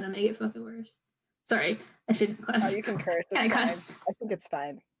 It's just going to make it fucking worse. Sorry, I shouldn't cuss. Oh, you can curse. Can I cuss? I think it's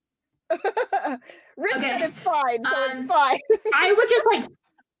fine. Rich said it's fine, so it's fine. I would just like,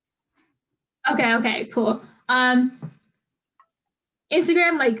 okay, cool.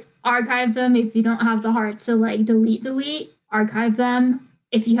 Instagram, like, archive them if you don't have the heart to like delete, archive them.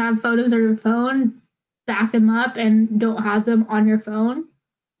 If you have photos on your phone, back them up and don't have them on your phone.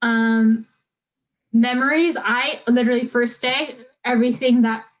 Memories, I literally first day, everything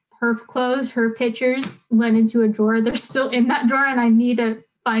that her clothes, her pictures went into a drawer. They're still in that drawer, and I need to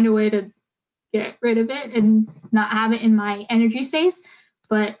find a way to get rid of it and not have it in my energy space.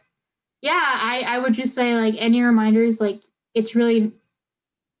 But yeah, I would just say like any reminders, like it's really,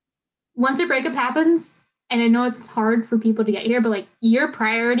 once a breakup happens, and I know it's hard for people to get here, but like your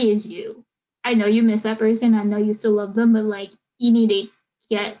priority is you. I know you miss that person. I know you still love them, but like you need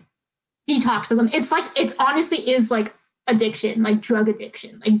to detox of them. It's like, it honestly is like addiction, like drug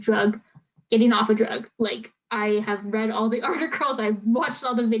addiction, like getting off a drug. Like I have read all the articles, I've watched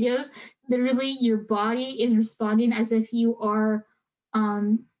all the videos. Literally, your body is responding as if you are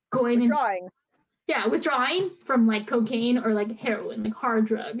going withdrawing. withdrawing from like cocaine or like heroin, like hard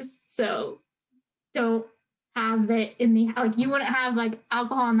drugs. So don't have it in the like you wouldn't have like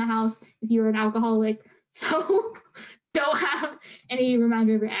alcohol in the house if you were an alcoholic. So don't have any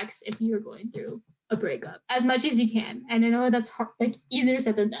reminder of your ex if you're going through a breakup as much as you can. And I know that's hard, like easier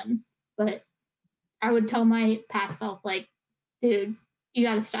said than done, but I would tell my past self, like, dude, you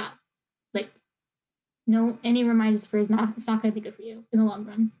gotta stop. Like, no, any reminders for it's not gonna be good for you in the long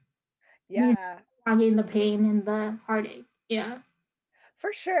run. Yeah. You're getting the pain and the heartache. Yeah.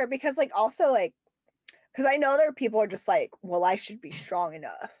 For sure. Because like also like because I know there are people who are just like, well, I should be strong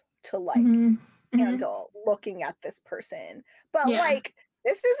enough to like handle looking at this person. But like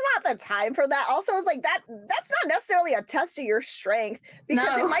this is not the time for that. Also, it's like that's not necessarily a test of your strength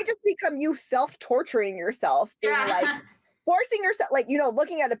because it might just become you self-torturing yourself, being like forcing yourself, like, you know,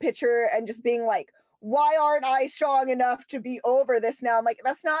 looking at a picture and just being like, why aren't I strong enough to be over this now? I'm like,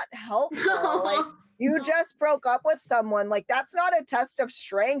 that's not helpful. Like you just broke up with someone. Like that's not a test of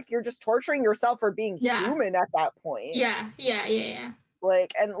strength. You're just torturing yourself for being human at that point. Yeah.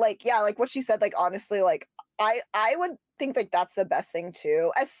 Like, and like, yeah, like what she said, like, honestly, like, I would think like that's the best thing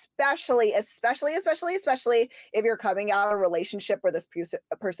too, especially if you're coming out of a relationship where this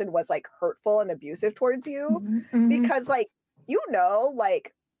person was like hurtful and abusive towards you, because like, you know,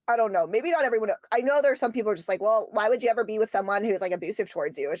 like, I don't know, maybe not everyone. I know there are some people who are just like, well, why would you ever be with someone who's like abusive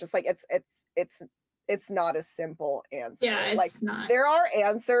towards you? It's just like, it's not a simple answer. Yeah, it's like not. There are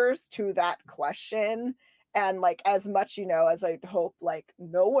answers to that question. And like, as much, you know, as I'd hope like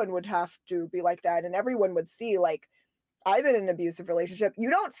no one would have to be like that and everyone would see, like, I've been in an abusive relationship. You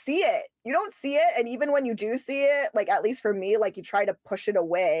don't see it. And even when you do see it, like, at least for me, like, you try to push it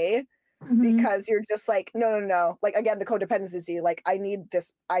away because you're just like, no. Like, again, the codependency, like, I need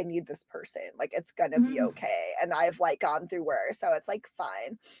this person. Like, it's gonna be okay. And I've like gone through worse. So it's like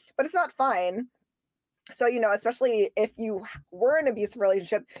fine. But it's not fine. So, you know, especially if you were in an abusive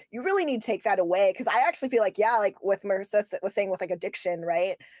relationship, you really need to take that away. Because I actually feel like, yeah, like what Marissa was saying with like addiction,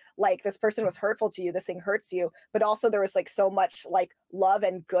 right? Like this person was hurtful to you, this thing hurts you, but also there was like so much like love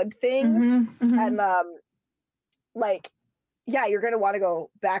and good things. And like, yeah, you're going to want to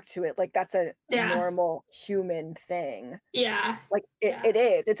go back to it. Like that's a normal human thing. Yeah. Like it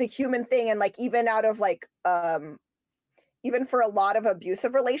is. It's a human thing. And like even out of like, even for a lot of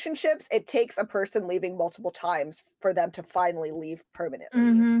abusive relationships, it takes a person leaving multiple times for them to finally leave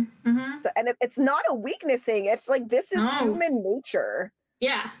permanently. So, and it's not a weakness thing. It's like, this is human nature.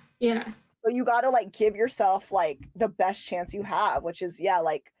 Yeah. So you got to like give yourself like the best chance you have, which is,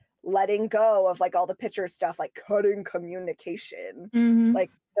 like letting go of like all the picture stuff, like cutting communication. Like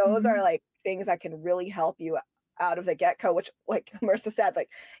those are like things that can really help you out of the get-go, which like Marissa said,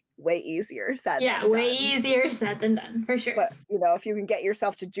 like way easier said than done. Easier said than done, for sure. But you know, if you can get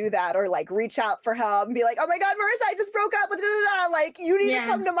yourself to do that or like reach out for help and be like, oh my god, Marissa, I just broke up with like you need to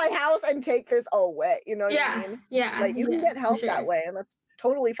come to my house and take this away, you know what I mean? Like you can get help that way, and that's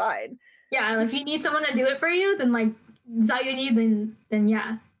totally fine. Like, if you need someone to do it for you, then like is that you need, then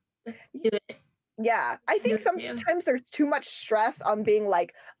do it. Yeah, I think sometimes there's too much stress on being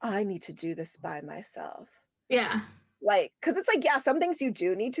like, I need to do this by myself. Like, because it's like, some things you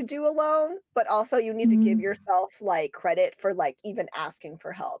do need to do alone, but also you need to give yourself like credit for like even asking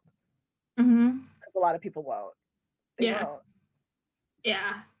for help. Because a lot of people won't. They won't.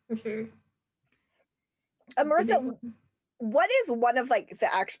 Yeah, for sure. Marissa, what is one of like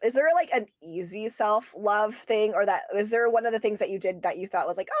is there like an easy self-love thing, or that is there one of the things that you did that you thought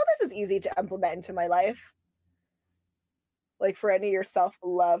was like, oh, this is easy to implement into my life? Like for any of your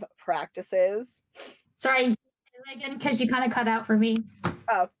self-love practices? Sorry, again, because you kind of cut out for me.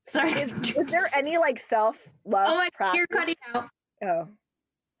 Oh, sorry. Is there any like self-love practice? You're cutting out. Oh.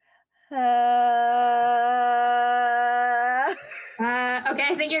 Okay,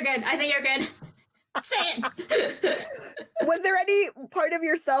 I think you're good. Say it. Was there any part of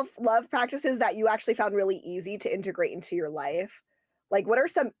your self-love practices that you actually found really easy to integrate into your life? Like, what are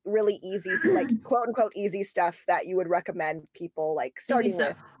some really easy, like quote unquote easy stuff that you would recommend people like starting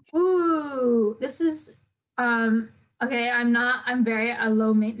with? Ooh, this is okay. I'm very a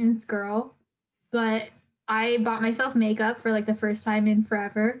low maintenance girl, but I bought myself makeup for like the first time in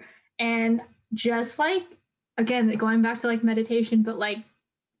forever, and just like again going back to like meditation, but like.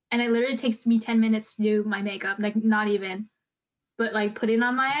 And it literally takes me 10 minutes to do my makeup, like not even, but like putting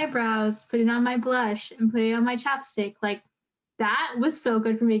on my eyebrows, putting on my blush, and putting on my chapstick, like that was so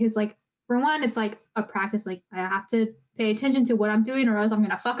good for me because like for one, it's like a practice. Like I have to pay attention to what I'm doing, or else I'm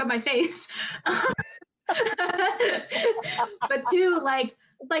gonna fuck up my face. But two, like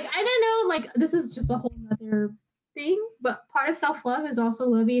I don't know, like this is just a whole other thing. But part of self-love is also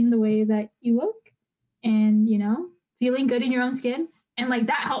loving the way that you look and, you know, feeling good in your own skin. And like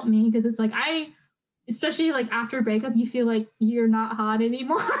that helped me because it's like especially like after a breakup, you feel like you're not hot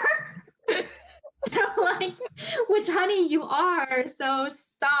anymore. So like, which honey, you are. So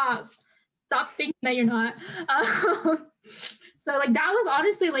stop thinking that you're not. So like that was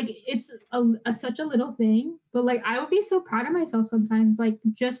honestly like it's such a little thing, but like I would be so proud of myself sometimes, like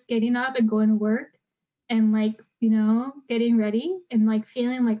just getting up and going to work, and like, you know, getting ready and like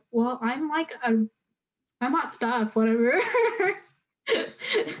feeling like, well, I'm hot stuff, whatever.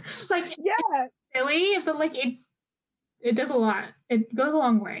 Like Yeah. silly, but like it does a lot. It goes a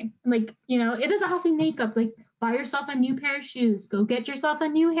long way. Like, you know, it doesn't have to be makeup. Like, buy yourself a new pair of shoes. Go get yourself a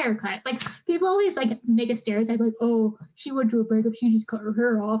new haircut. Like, people always like make a stereotype like, oh, she went through a breakup. She just cut her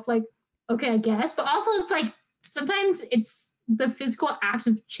hair off. Like, okay, I guess. But also, it's like sometimes it's the physical act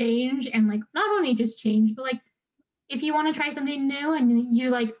of change and like not only just change, but like if you want to try something new and you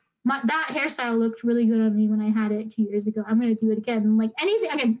like that hairstyle looked really good on me when I had it 2 years ago. I'm gonna do it again. And like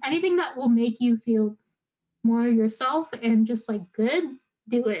anything that will make you feel more yourself and just like good,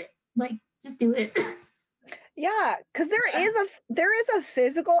 do it. Like just do it. Yeah, because there is a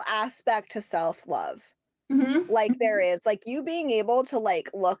physical aspect to self-love. Mm-hmm. Like there is like you being able to like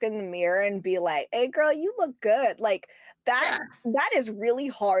look in the mirror and be like, hey girl, you look good. Like that is really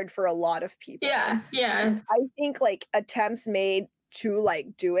hard for a lot of people. Yeah. I think like attempts made to like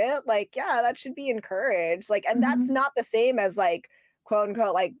do it, like, yeah, that should be encouraged. Like, and that's not the same as like quote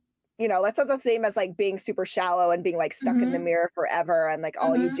unquote, like, you know, that's not the same as like being super shallow and being like stuck in the mirror forever and like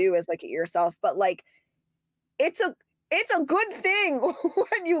all you do is look at yourself. But like it's a good thing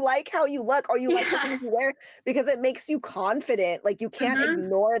when you like how you look or you like the things you wear because it makes you confident. Like you can't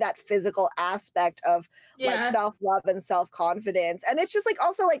ignore that physical aspect of like self-love and self-confidence. And it's just like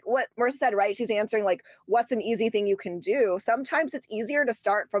also like what Marissa said, right? She's answering like what's an easy thing you can do. Sometimes it's easier to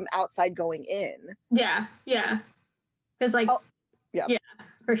start from outside going in. Yeah. Because like yeah,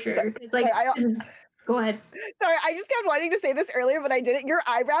 for sure. Because like go ahead. Sorry, I just kept wanting to say this earlier, but I didn't. Your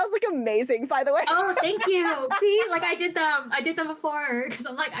eyebrows look amazing, by the way. Oh, thank you. See, like I did them before because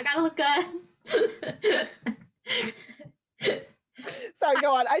I'm like, I gotta look good. Sorry,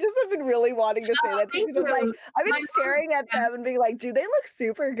 go on. I just have been really wanting to say that too because I've been staring at them and being like, do they look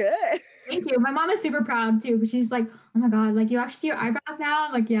super good? Thank you. My mom is super proud too, but she's like, oh my god, like you actually do your eyebrows now?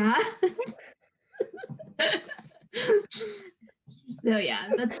 I'm like, yeah. So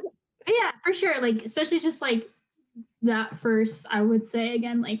yeah, for sure. Like especially just like that first, I would say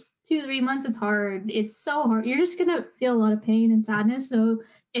again, like 2-3 months, it's hard. It's so hard. You're just gonna feel a lot of pain and sadness. So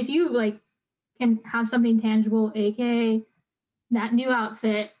if you like can have something tangible, aka that new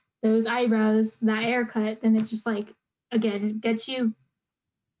outfit, those eyebrows, that haircut, then it just like again gets you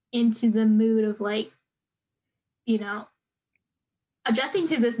into the mood of like, you know, adjusting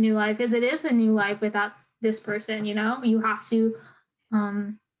to this new life because it is a new life without this person. You know, you have to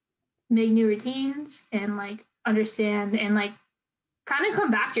make new routines and like understand and like kind of come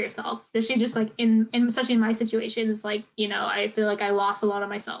back to yourself. Especially just like in especially in my situation, is like, you know, I feel like I lost a lot of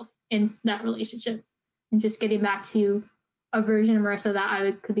myself in that relationship, and just getting back to a version of Marissa that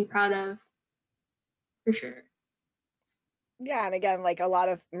I could be proud of, for sure. Yeah, and again, like a lot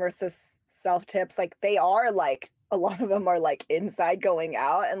of Marissa's self tips, like they are like a lot of them are like inside going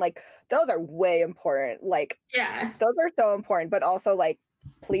out, and like those are way important. Like those are so important, but also like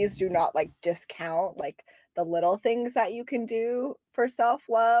please do not like discount like the little things that you can do for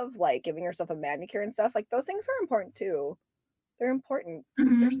self-love, like giving yourself a manicure and stuff. Like those things are important too. They're important.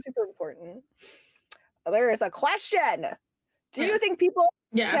 They're super important. There is a question. Do you think people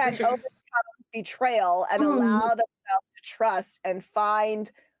can overcome betrayal and allow themselves to trust and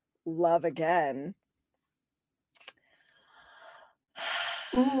find love again?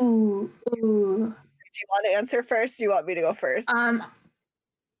 Ooh. Do you want to answer first? Do you want me to go first?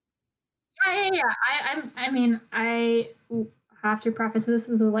 Yeah. I mean, I have to preface this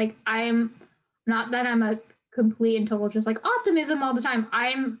as like, I'm not that I'm a complete and total just like optimism all the time.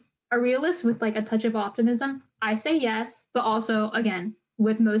 I'm a realist with like a touch of optimism. I say yes, but also again,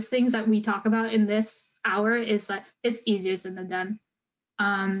 with most things that we talk about in this hour, is that it's easier said than done.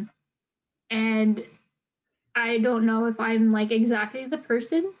 And I don't know if I'm like exactly the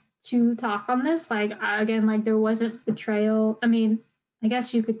person to talk on this. Like again, like there wasn't betrayal. I mean, I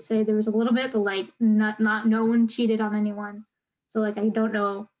guess you could say there was a little bit, but like not no one cheated on anyone. So like I don't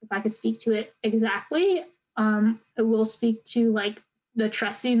know if I could speak to it exactly. I will speak to like the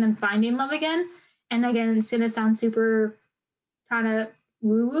trusting and finding love again. And again, it's gonna sound super kind of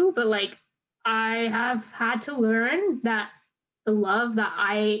woo-woo, but like I have had to learn that the love that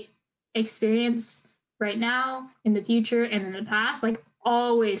I experience right now, in the future, and in the past, like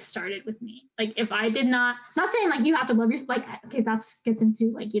always started with me. Like if I did not saying like you have to love yourself, like okay, that's gets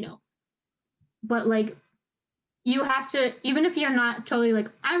into like, but like you have to, even if you're not totally like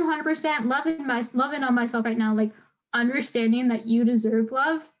I'm 100% loving on myself right now, like understanding that you deserve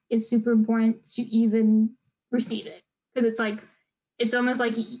love is super important to even receive it, because it's like it's almost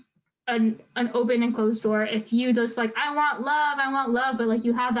like an open and closed door. If you just like I want love, but like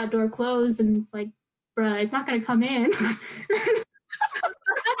you have that door closed and it's like, bruh, it's not gonna come in.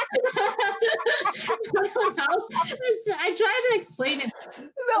 I tried to explain it.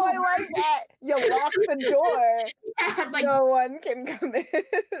 No, I like that. You lock the door. Yeah, it's like, no one can come in.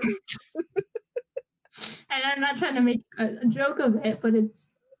 And I'm not trying to make a joke of it, but it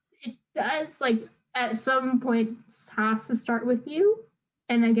does, like, at some point has to start with you.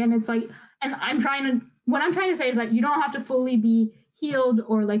 And again, it's like, and what I'm trying to say is that you don't have to fully be healed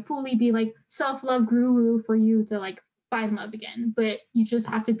or like fully be like self-love guru for you to like find love again, but you just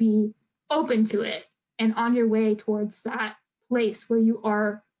have to be open to it and on your way towards that place where you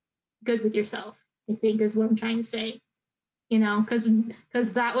are good with yourself, I think is what I'm trying to say.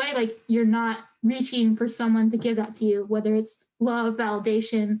 Because that way, like, you're not reaching for someone to give that to you, whether it's love,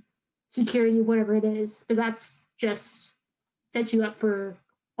 validation, security, whatever it is, because that's just sets you up for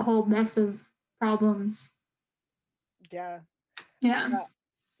a whole mess of problems. Yeah.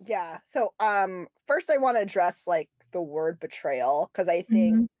 So first I want to address like the word betrayal, because I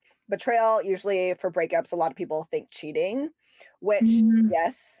think betrayal usually for breakups, a lot of people think cheating, which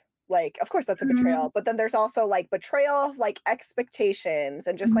yes, like of course that's a betrayal, but then there's also like betrayal of like expectations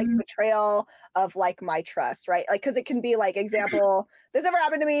and just like betrayal of like my trust, right? Like because it can be like, example, this never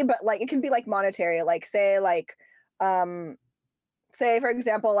happened to me, but like it can be like monetary, like say for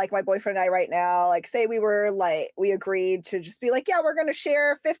example, like my boyfriend and I right now, like say we agreed to just be like, yeah, we're going to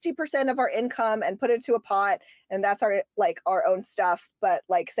share 50% of our income and put it to a pot, and that's our own stuff. But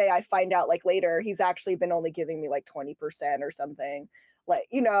like, say I find out like later, he's actually been only giving me like 20% or something, like,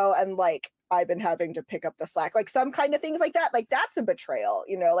 and like I've been having to pick up the slack, like some kind of things like that. Like that's a betrayal,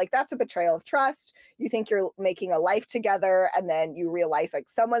 like that's a betrayal of trust. You think you're making a life together, and then you realize like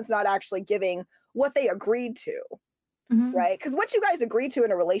someone's not actually giving what they agreed to. Right? Because what you guys agree to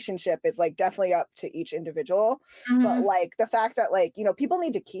in a relationship is like definitely up to each individual. But like the fact that like, people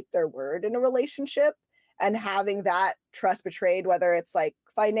need to keep their word in a relationship, and having that trust betrayed, whether it's like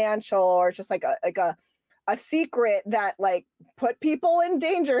financial or just like a secret that like put people in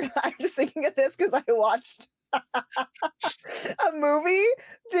danger. I'm just thinking of this because I watched a movie.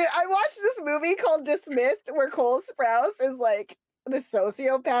 I watched this movie called Dismissed, where Cole Sprouse is like the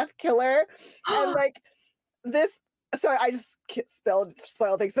sociopath killer. And like this, sorry, I just spoiled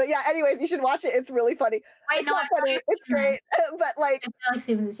things, but yeah. Anyways, you should watch it. It's really funny. Wait, no, funny. It's great, but like, I like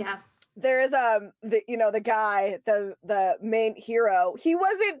seeing this. Yeah, there is the guy, the main hero. He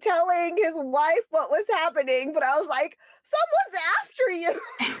wasn't telling his wife what was happening, but I was like, someone's after you.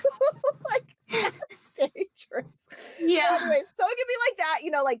 Like that's dangerous. Yeah. Anyway, so it can be like that.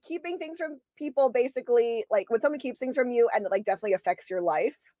 Like keeping things from people. Basically, like when someone keeps things from you and it like definitely affects your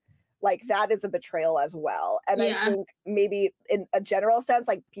life, like that is a betrayal as well. And I think maybe in a general sense,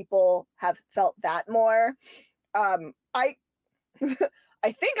 like people have felt that more.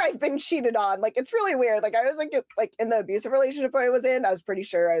 I think I've been cheated on. Like it's really weird. Like I was like in the abusive relationship I was in, I was pretty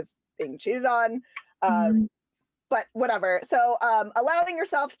sure I was being cheated on. But whatever. So allowing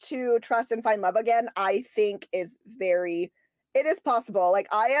yourself to trust and find love again, I think it is possible. Like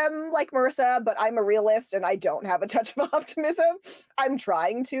I am like Marissa, but I'm a realist and I don't have a touch of optimism. I'm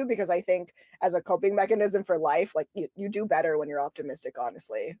trying to, because I think as a coping mechanism for life, like you do better when you're optimistic,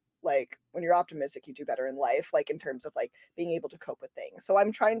 honestly. Like when you're optimistic, you do better in life, like in terms of like being able to cope with things. So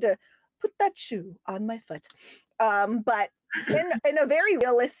I'm trying to put that shoe on my foot. But in a very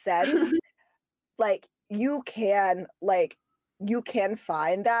realist sense, like you can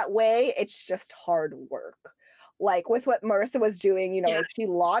find that way. It's just hard work. Like with what Marissa was doing, like she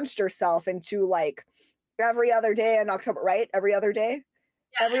launched herself into like every other day in October, right? Every other day?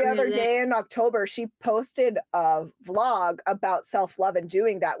 Yeah, every other day in October, she posted a vlog about self-love and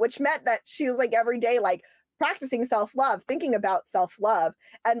doing that, which meant that she was like every day, like practicing self-love, thinking about self-love.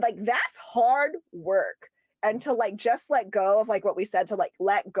 And like, that's hard work. And to like, just let go of like what we said, to like,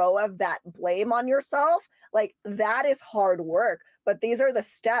 let go of that blame on yourself. Like that is hard work. But these are the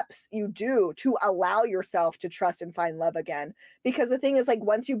steps you do to allow yourself to trust and find love again. Because the thing is like,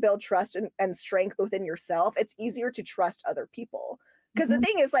 once you build trust and strength within yourself, it's easier to trust other people. Because the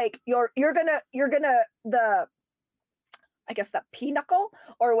thing is like, you're gonna I guess the pinnacle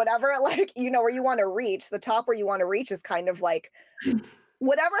or whatever, like, where you want to reach, the top where you want to reach is kind of like,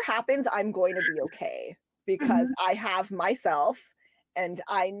 whatever happens, I'm going to be okay because I have myself and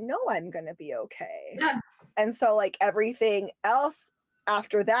I know I'm gonna be okay. Yeah. And so like everything else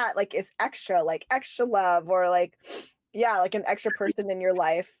after that like is extra, like extra love, or like yeah, like an extra person in your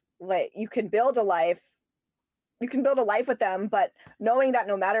life. Like you can build a life with them, but knowing that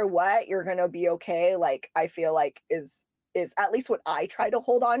no matter what you're gonna be okay, like I feel like is at least what I try to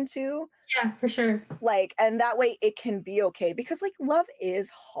hold on to. Yeah, for sure. Like, and that way it can be okay, because like love is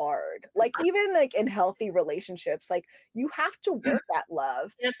hard. Like even like in healthy relationships, like you have to work at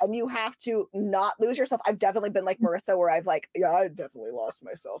love, Yep. and you have to not lose yourself. I've definitely been like Marissa, where I've like, yeah, I definitely lost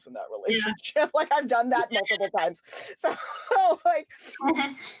myself in that relationship. Like I've done that multiple times. So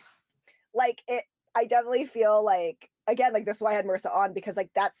like it, I definitely feel like, again, like this is why I had Marissa on, because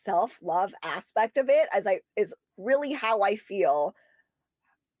like that self-love aspect of it is really how I feel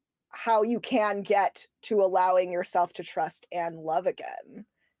how you can get to allowing yourself to trust and love again,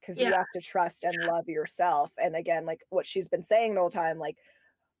 because you have to trust and love yourself. And again, like what she's been saying the whole time,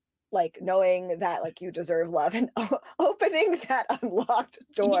 like knowing that like you deserve love, and opening that unlocked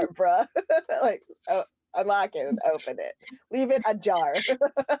door, bruh. Like unlock it and open it, leave it ajar.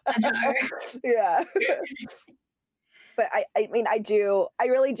 Yeah. But I mean, I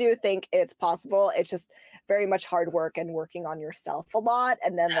really do think it's possible. It's just very much hard work and working on yourself a lot,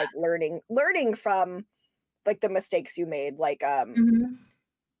 and then like learning from like the mistakes you made. Like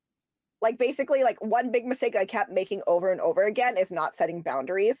like basically like one big mistake I kept making over and over again is not setting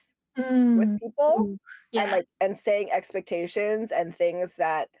boundaries with people, and like and saying expectations and things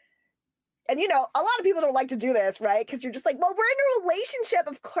that, and you know, a lot of people don't like to do this, right? Because you're just like, well, we're in a relationship,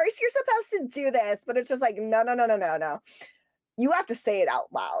 of course you're supposed to do this, but it's just like, no. You have to say it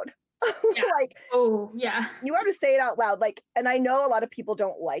out loud. Like, you have to say it out loud. Like, and I know a lot of people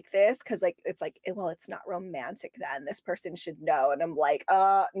don't like this because like it's like, well, it's not romantic then, this person should know. And I'm like,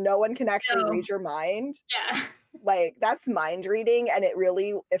 no one can actually read your mind. Like that's mind reading, and it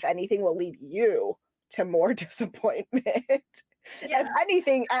really, if anything, will lead you to more disappointment. If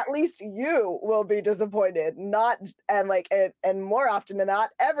anything, at least you will be disappointed, not, and like and more often than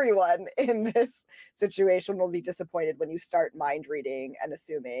not, everyone in this situation will be disappointed when you start mind reading and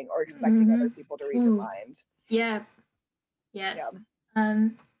assuming or expecting other people to read your mind. Yeah.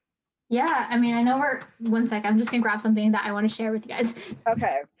 I mean, I know one sec, I'm just gonna grab something that I want to share with you guys.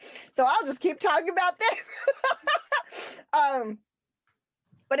 Okay, so I'll just keep talking about this.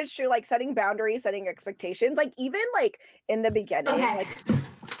 But it's true, like setting boundaries, setting expectations, like even like in the beginning. Okay. Like,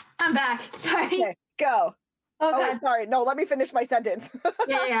 I'm back. Sorry. Okay, go. Oh, sorry. No, let me finish my sentence.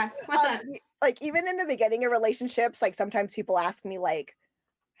 Yeah. What's up? Like even in the beginning of relationships, like sometimes people ask me like,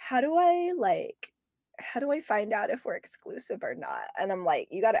 how do I find out if we're exclusive or not? And I'm like,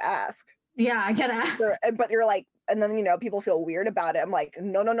 you got to ask. Yeah, I gotta ask. But you're like, and then, you know, people feel weird about it. I'm like,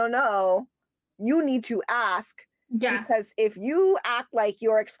 no. You need to ask. Yeah. Because if you act like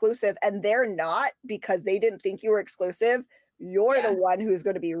you're exclusive and they're not, because they didn't think you were exclusive, you're the one who's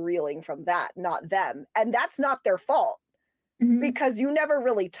going to be reeling from that, not them. And that's not their fault, because you never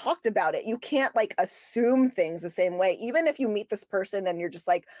really talked about it. You can't like assume things the same way. Even if you meet this person and you're just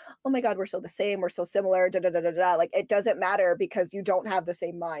like, oh my God, we're so the same, we're so similar, like it doesn't matter, because you don't have the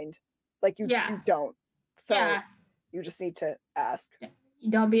same mind. Like you don't. So you just need to ask.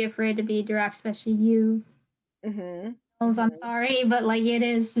 Don't be afraid to be direct, especially you. I'm sorry, but like it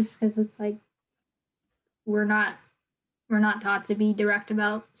is just because it's like we're not taught to be direct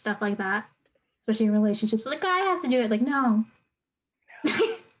about stuff like that, especially in relationships. So the guy has to do it. Like no.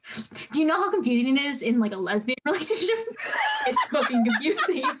 Do you know how confusing it is in like a lesbian relationship? It's fucking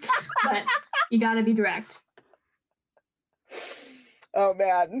confusing, but you gotta be direct. Oh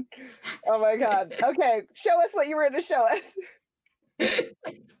man. Oh my God. Okay, show us what you were going to show us.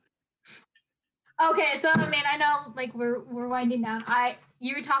 Okay, so I mean, I know like we're winding down.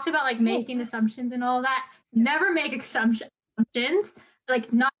 You talked about like making assumptions and all that. Never make assumptions.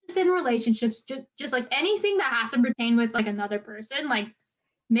 Like not just in relationships, just like anything that has to pertain with like another person. Like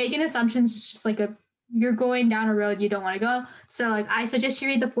making assumptions is just like you're going down a road you don't want to go. So like I suggest you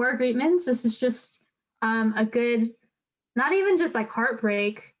read the 4 Agreements. This is just a good, not even just like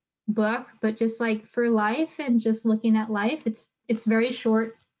heartbreak book, but just like for life and just looking at life. It's very short.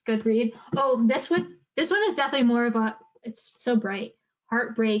 It's good read. Oh, this one is definitely more about, it's so bright,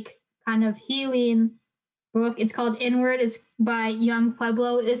 heartbreak kind of healing book. It's called Inward. It's by Young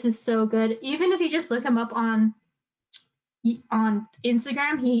Pueblo. This is so good. Even if you just look him up on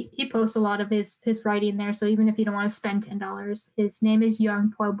Instagram, he posts a lot of his writing there. So even if you don't want to spend $10, his name is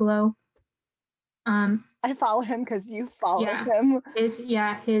Young Pueblo. I follow him because you follow him. This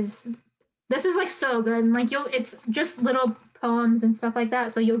is like so good. And like it's just little poems and stuff like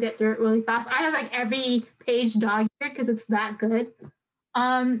that, so you'll get through it really fast. I have like every page dog-eared because it's that good.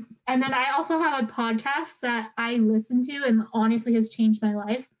 And then I also have a podcast that I listen to and honestly has changed my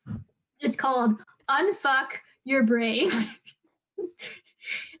life. It's called Unfuck Your Brain.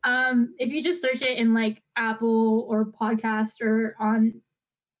 If you just search it in like Apple or podcast or on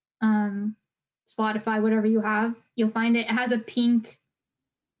Spotify, whatever you have, you'll find it. It has a pink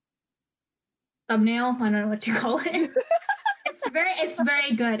thumbnail. I don't know what you call it. It's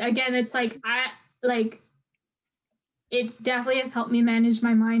very good. Again, it's like it definitely has helped me manage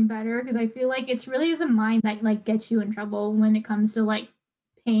my mind better because I feel like it's really the mind that like gets you in trouble when it comes to like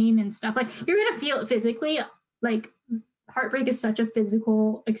pain and stuff. Like you're gonna feel it physically. Like heartbreak is such a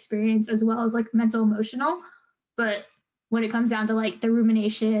physical experience as well as like mental, emotional. But when it comes down to like the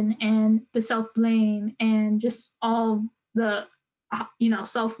rumination and the self-blame and just all the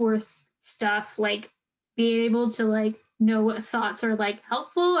self-worth stuff, like being able to like know what thoughts are like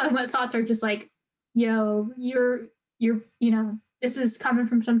helpful and what thoughts are just like, yo, you're this is coming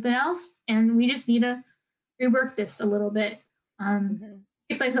from something else and we just need to rework this a little bit.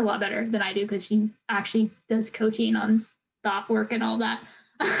 Explains a lot better than I do because she actually does coaching on thought work and all that.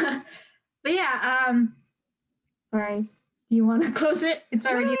 But yeah, sorry. Do you want to close it? It's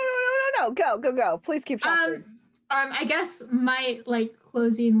already No. Go. Please keep talking. I guess my like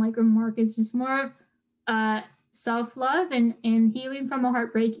closing like remark is just more of self-love and healing from a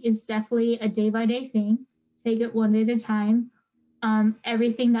heartbreak is definitely a day-by-day thing. Take it one day at a time.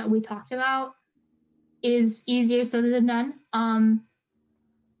 Everything that we talked about is easier said than done.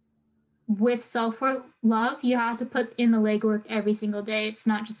 With self-love, you have to put in the legwork every single day. It's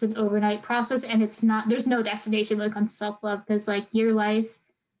not just an overnight process, and there's no destination when it comes to self-love because like your life,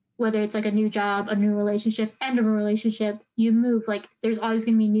 whether it's like a new job, a new relationship, end of a relationship, you move. Like there's always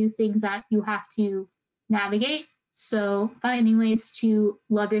going to be new things that you have to navigate. So finding ways to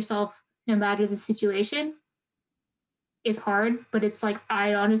love yourself no matter the situation is hard, but it's like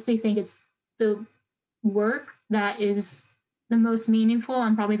I honestly think it's the work that is the most meaningful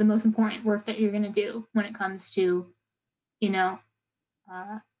and probably the most important work that you're going to do when it comes to,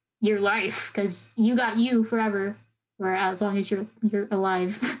 your life, because you got you forever, or as long as you're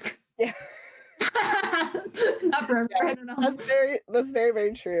alive. Yeah. Not forever. Yeah, I don't know. That's very,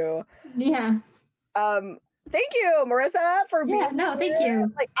 very true. Yeah. Thank you, Marissa, for being here. No, thank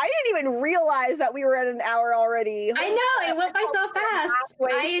you. Like, I didn't even realize that we were at an hour already. I know, it went by so fast.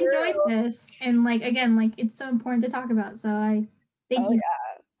 I enjoyed this. And, like, again, like, it's so important to talk about. So I thank you. Yeah.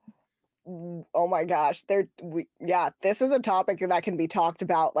 Oh my gosh. This is a topic that can be talked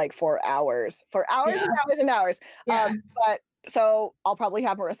about, like, for hours. For hours and hours and hours. Yeah. So I'll probably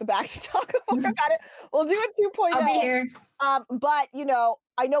have Marissa back to talk more about it. We'll do a 2.0. I'll be here. But,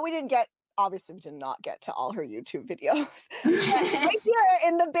 I know we did not get to all her YouTube videos. Right here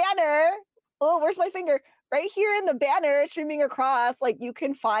in the banner, where's my finger? Right here in the banner streaming across, like you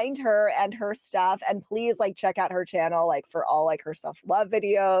can find her and her stuff, and please like check out her channel, like for all like her self-love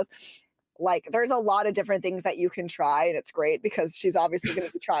videos. Like there's a lot of different things that you can try, and it's great because she's obviously going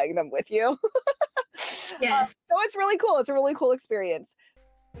to be trying them with you. Yes. So it's really cool. It's a really cool experience.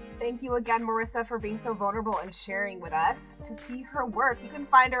 Thank you again, Marissa, for being so vulnerable and sharing with us. To see her work, you can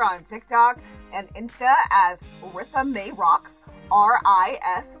find her on TikTok and Insta as Marissa May Rocks,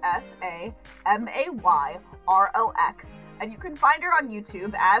 RissaMayRox. And you can find her on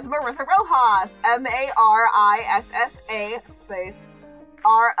YouTube as Marissa Rojas, Marissa space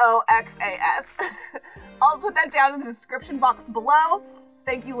ROXAS. I'll put that down in the description box below.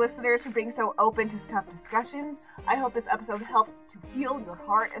 Thank you, listeners, for being so open to tough discussions. I hope this episode helps to heal your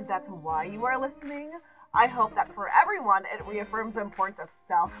heart if that's why you are listening. I hope that for everyone, it reaffirms the importance of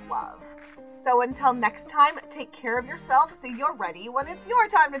self-love. So until next time, take care of yourself so you're ready when it's your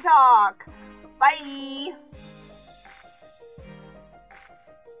time to talk. Bye!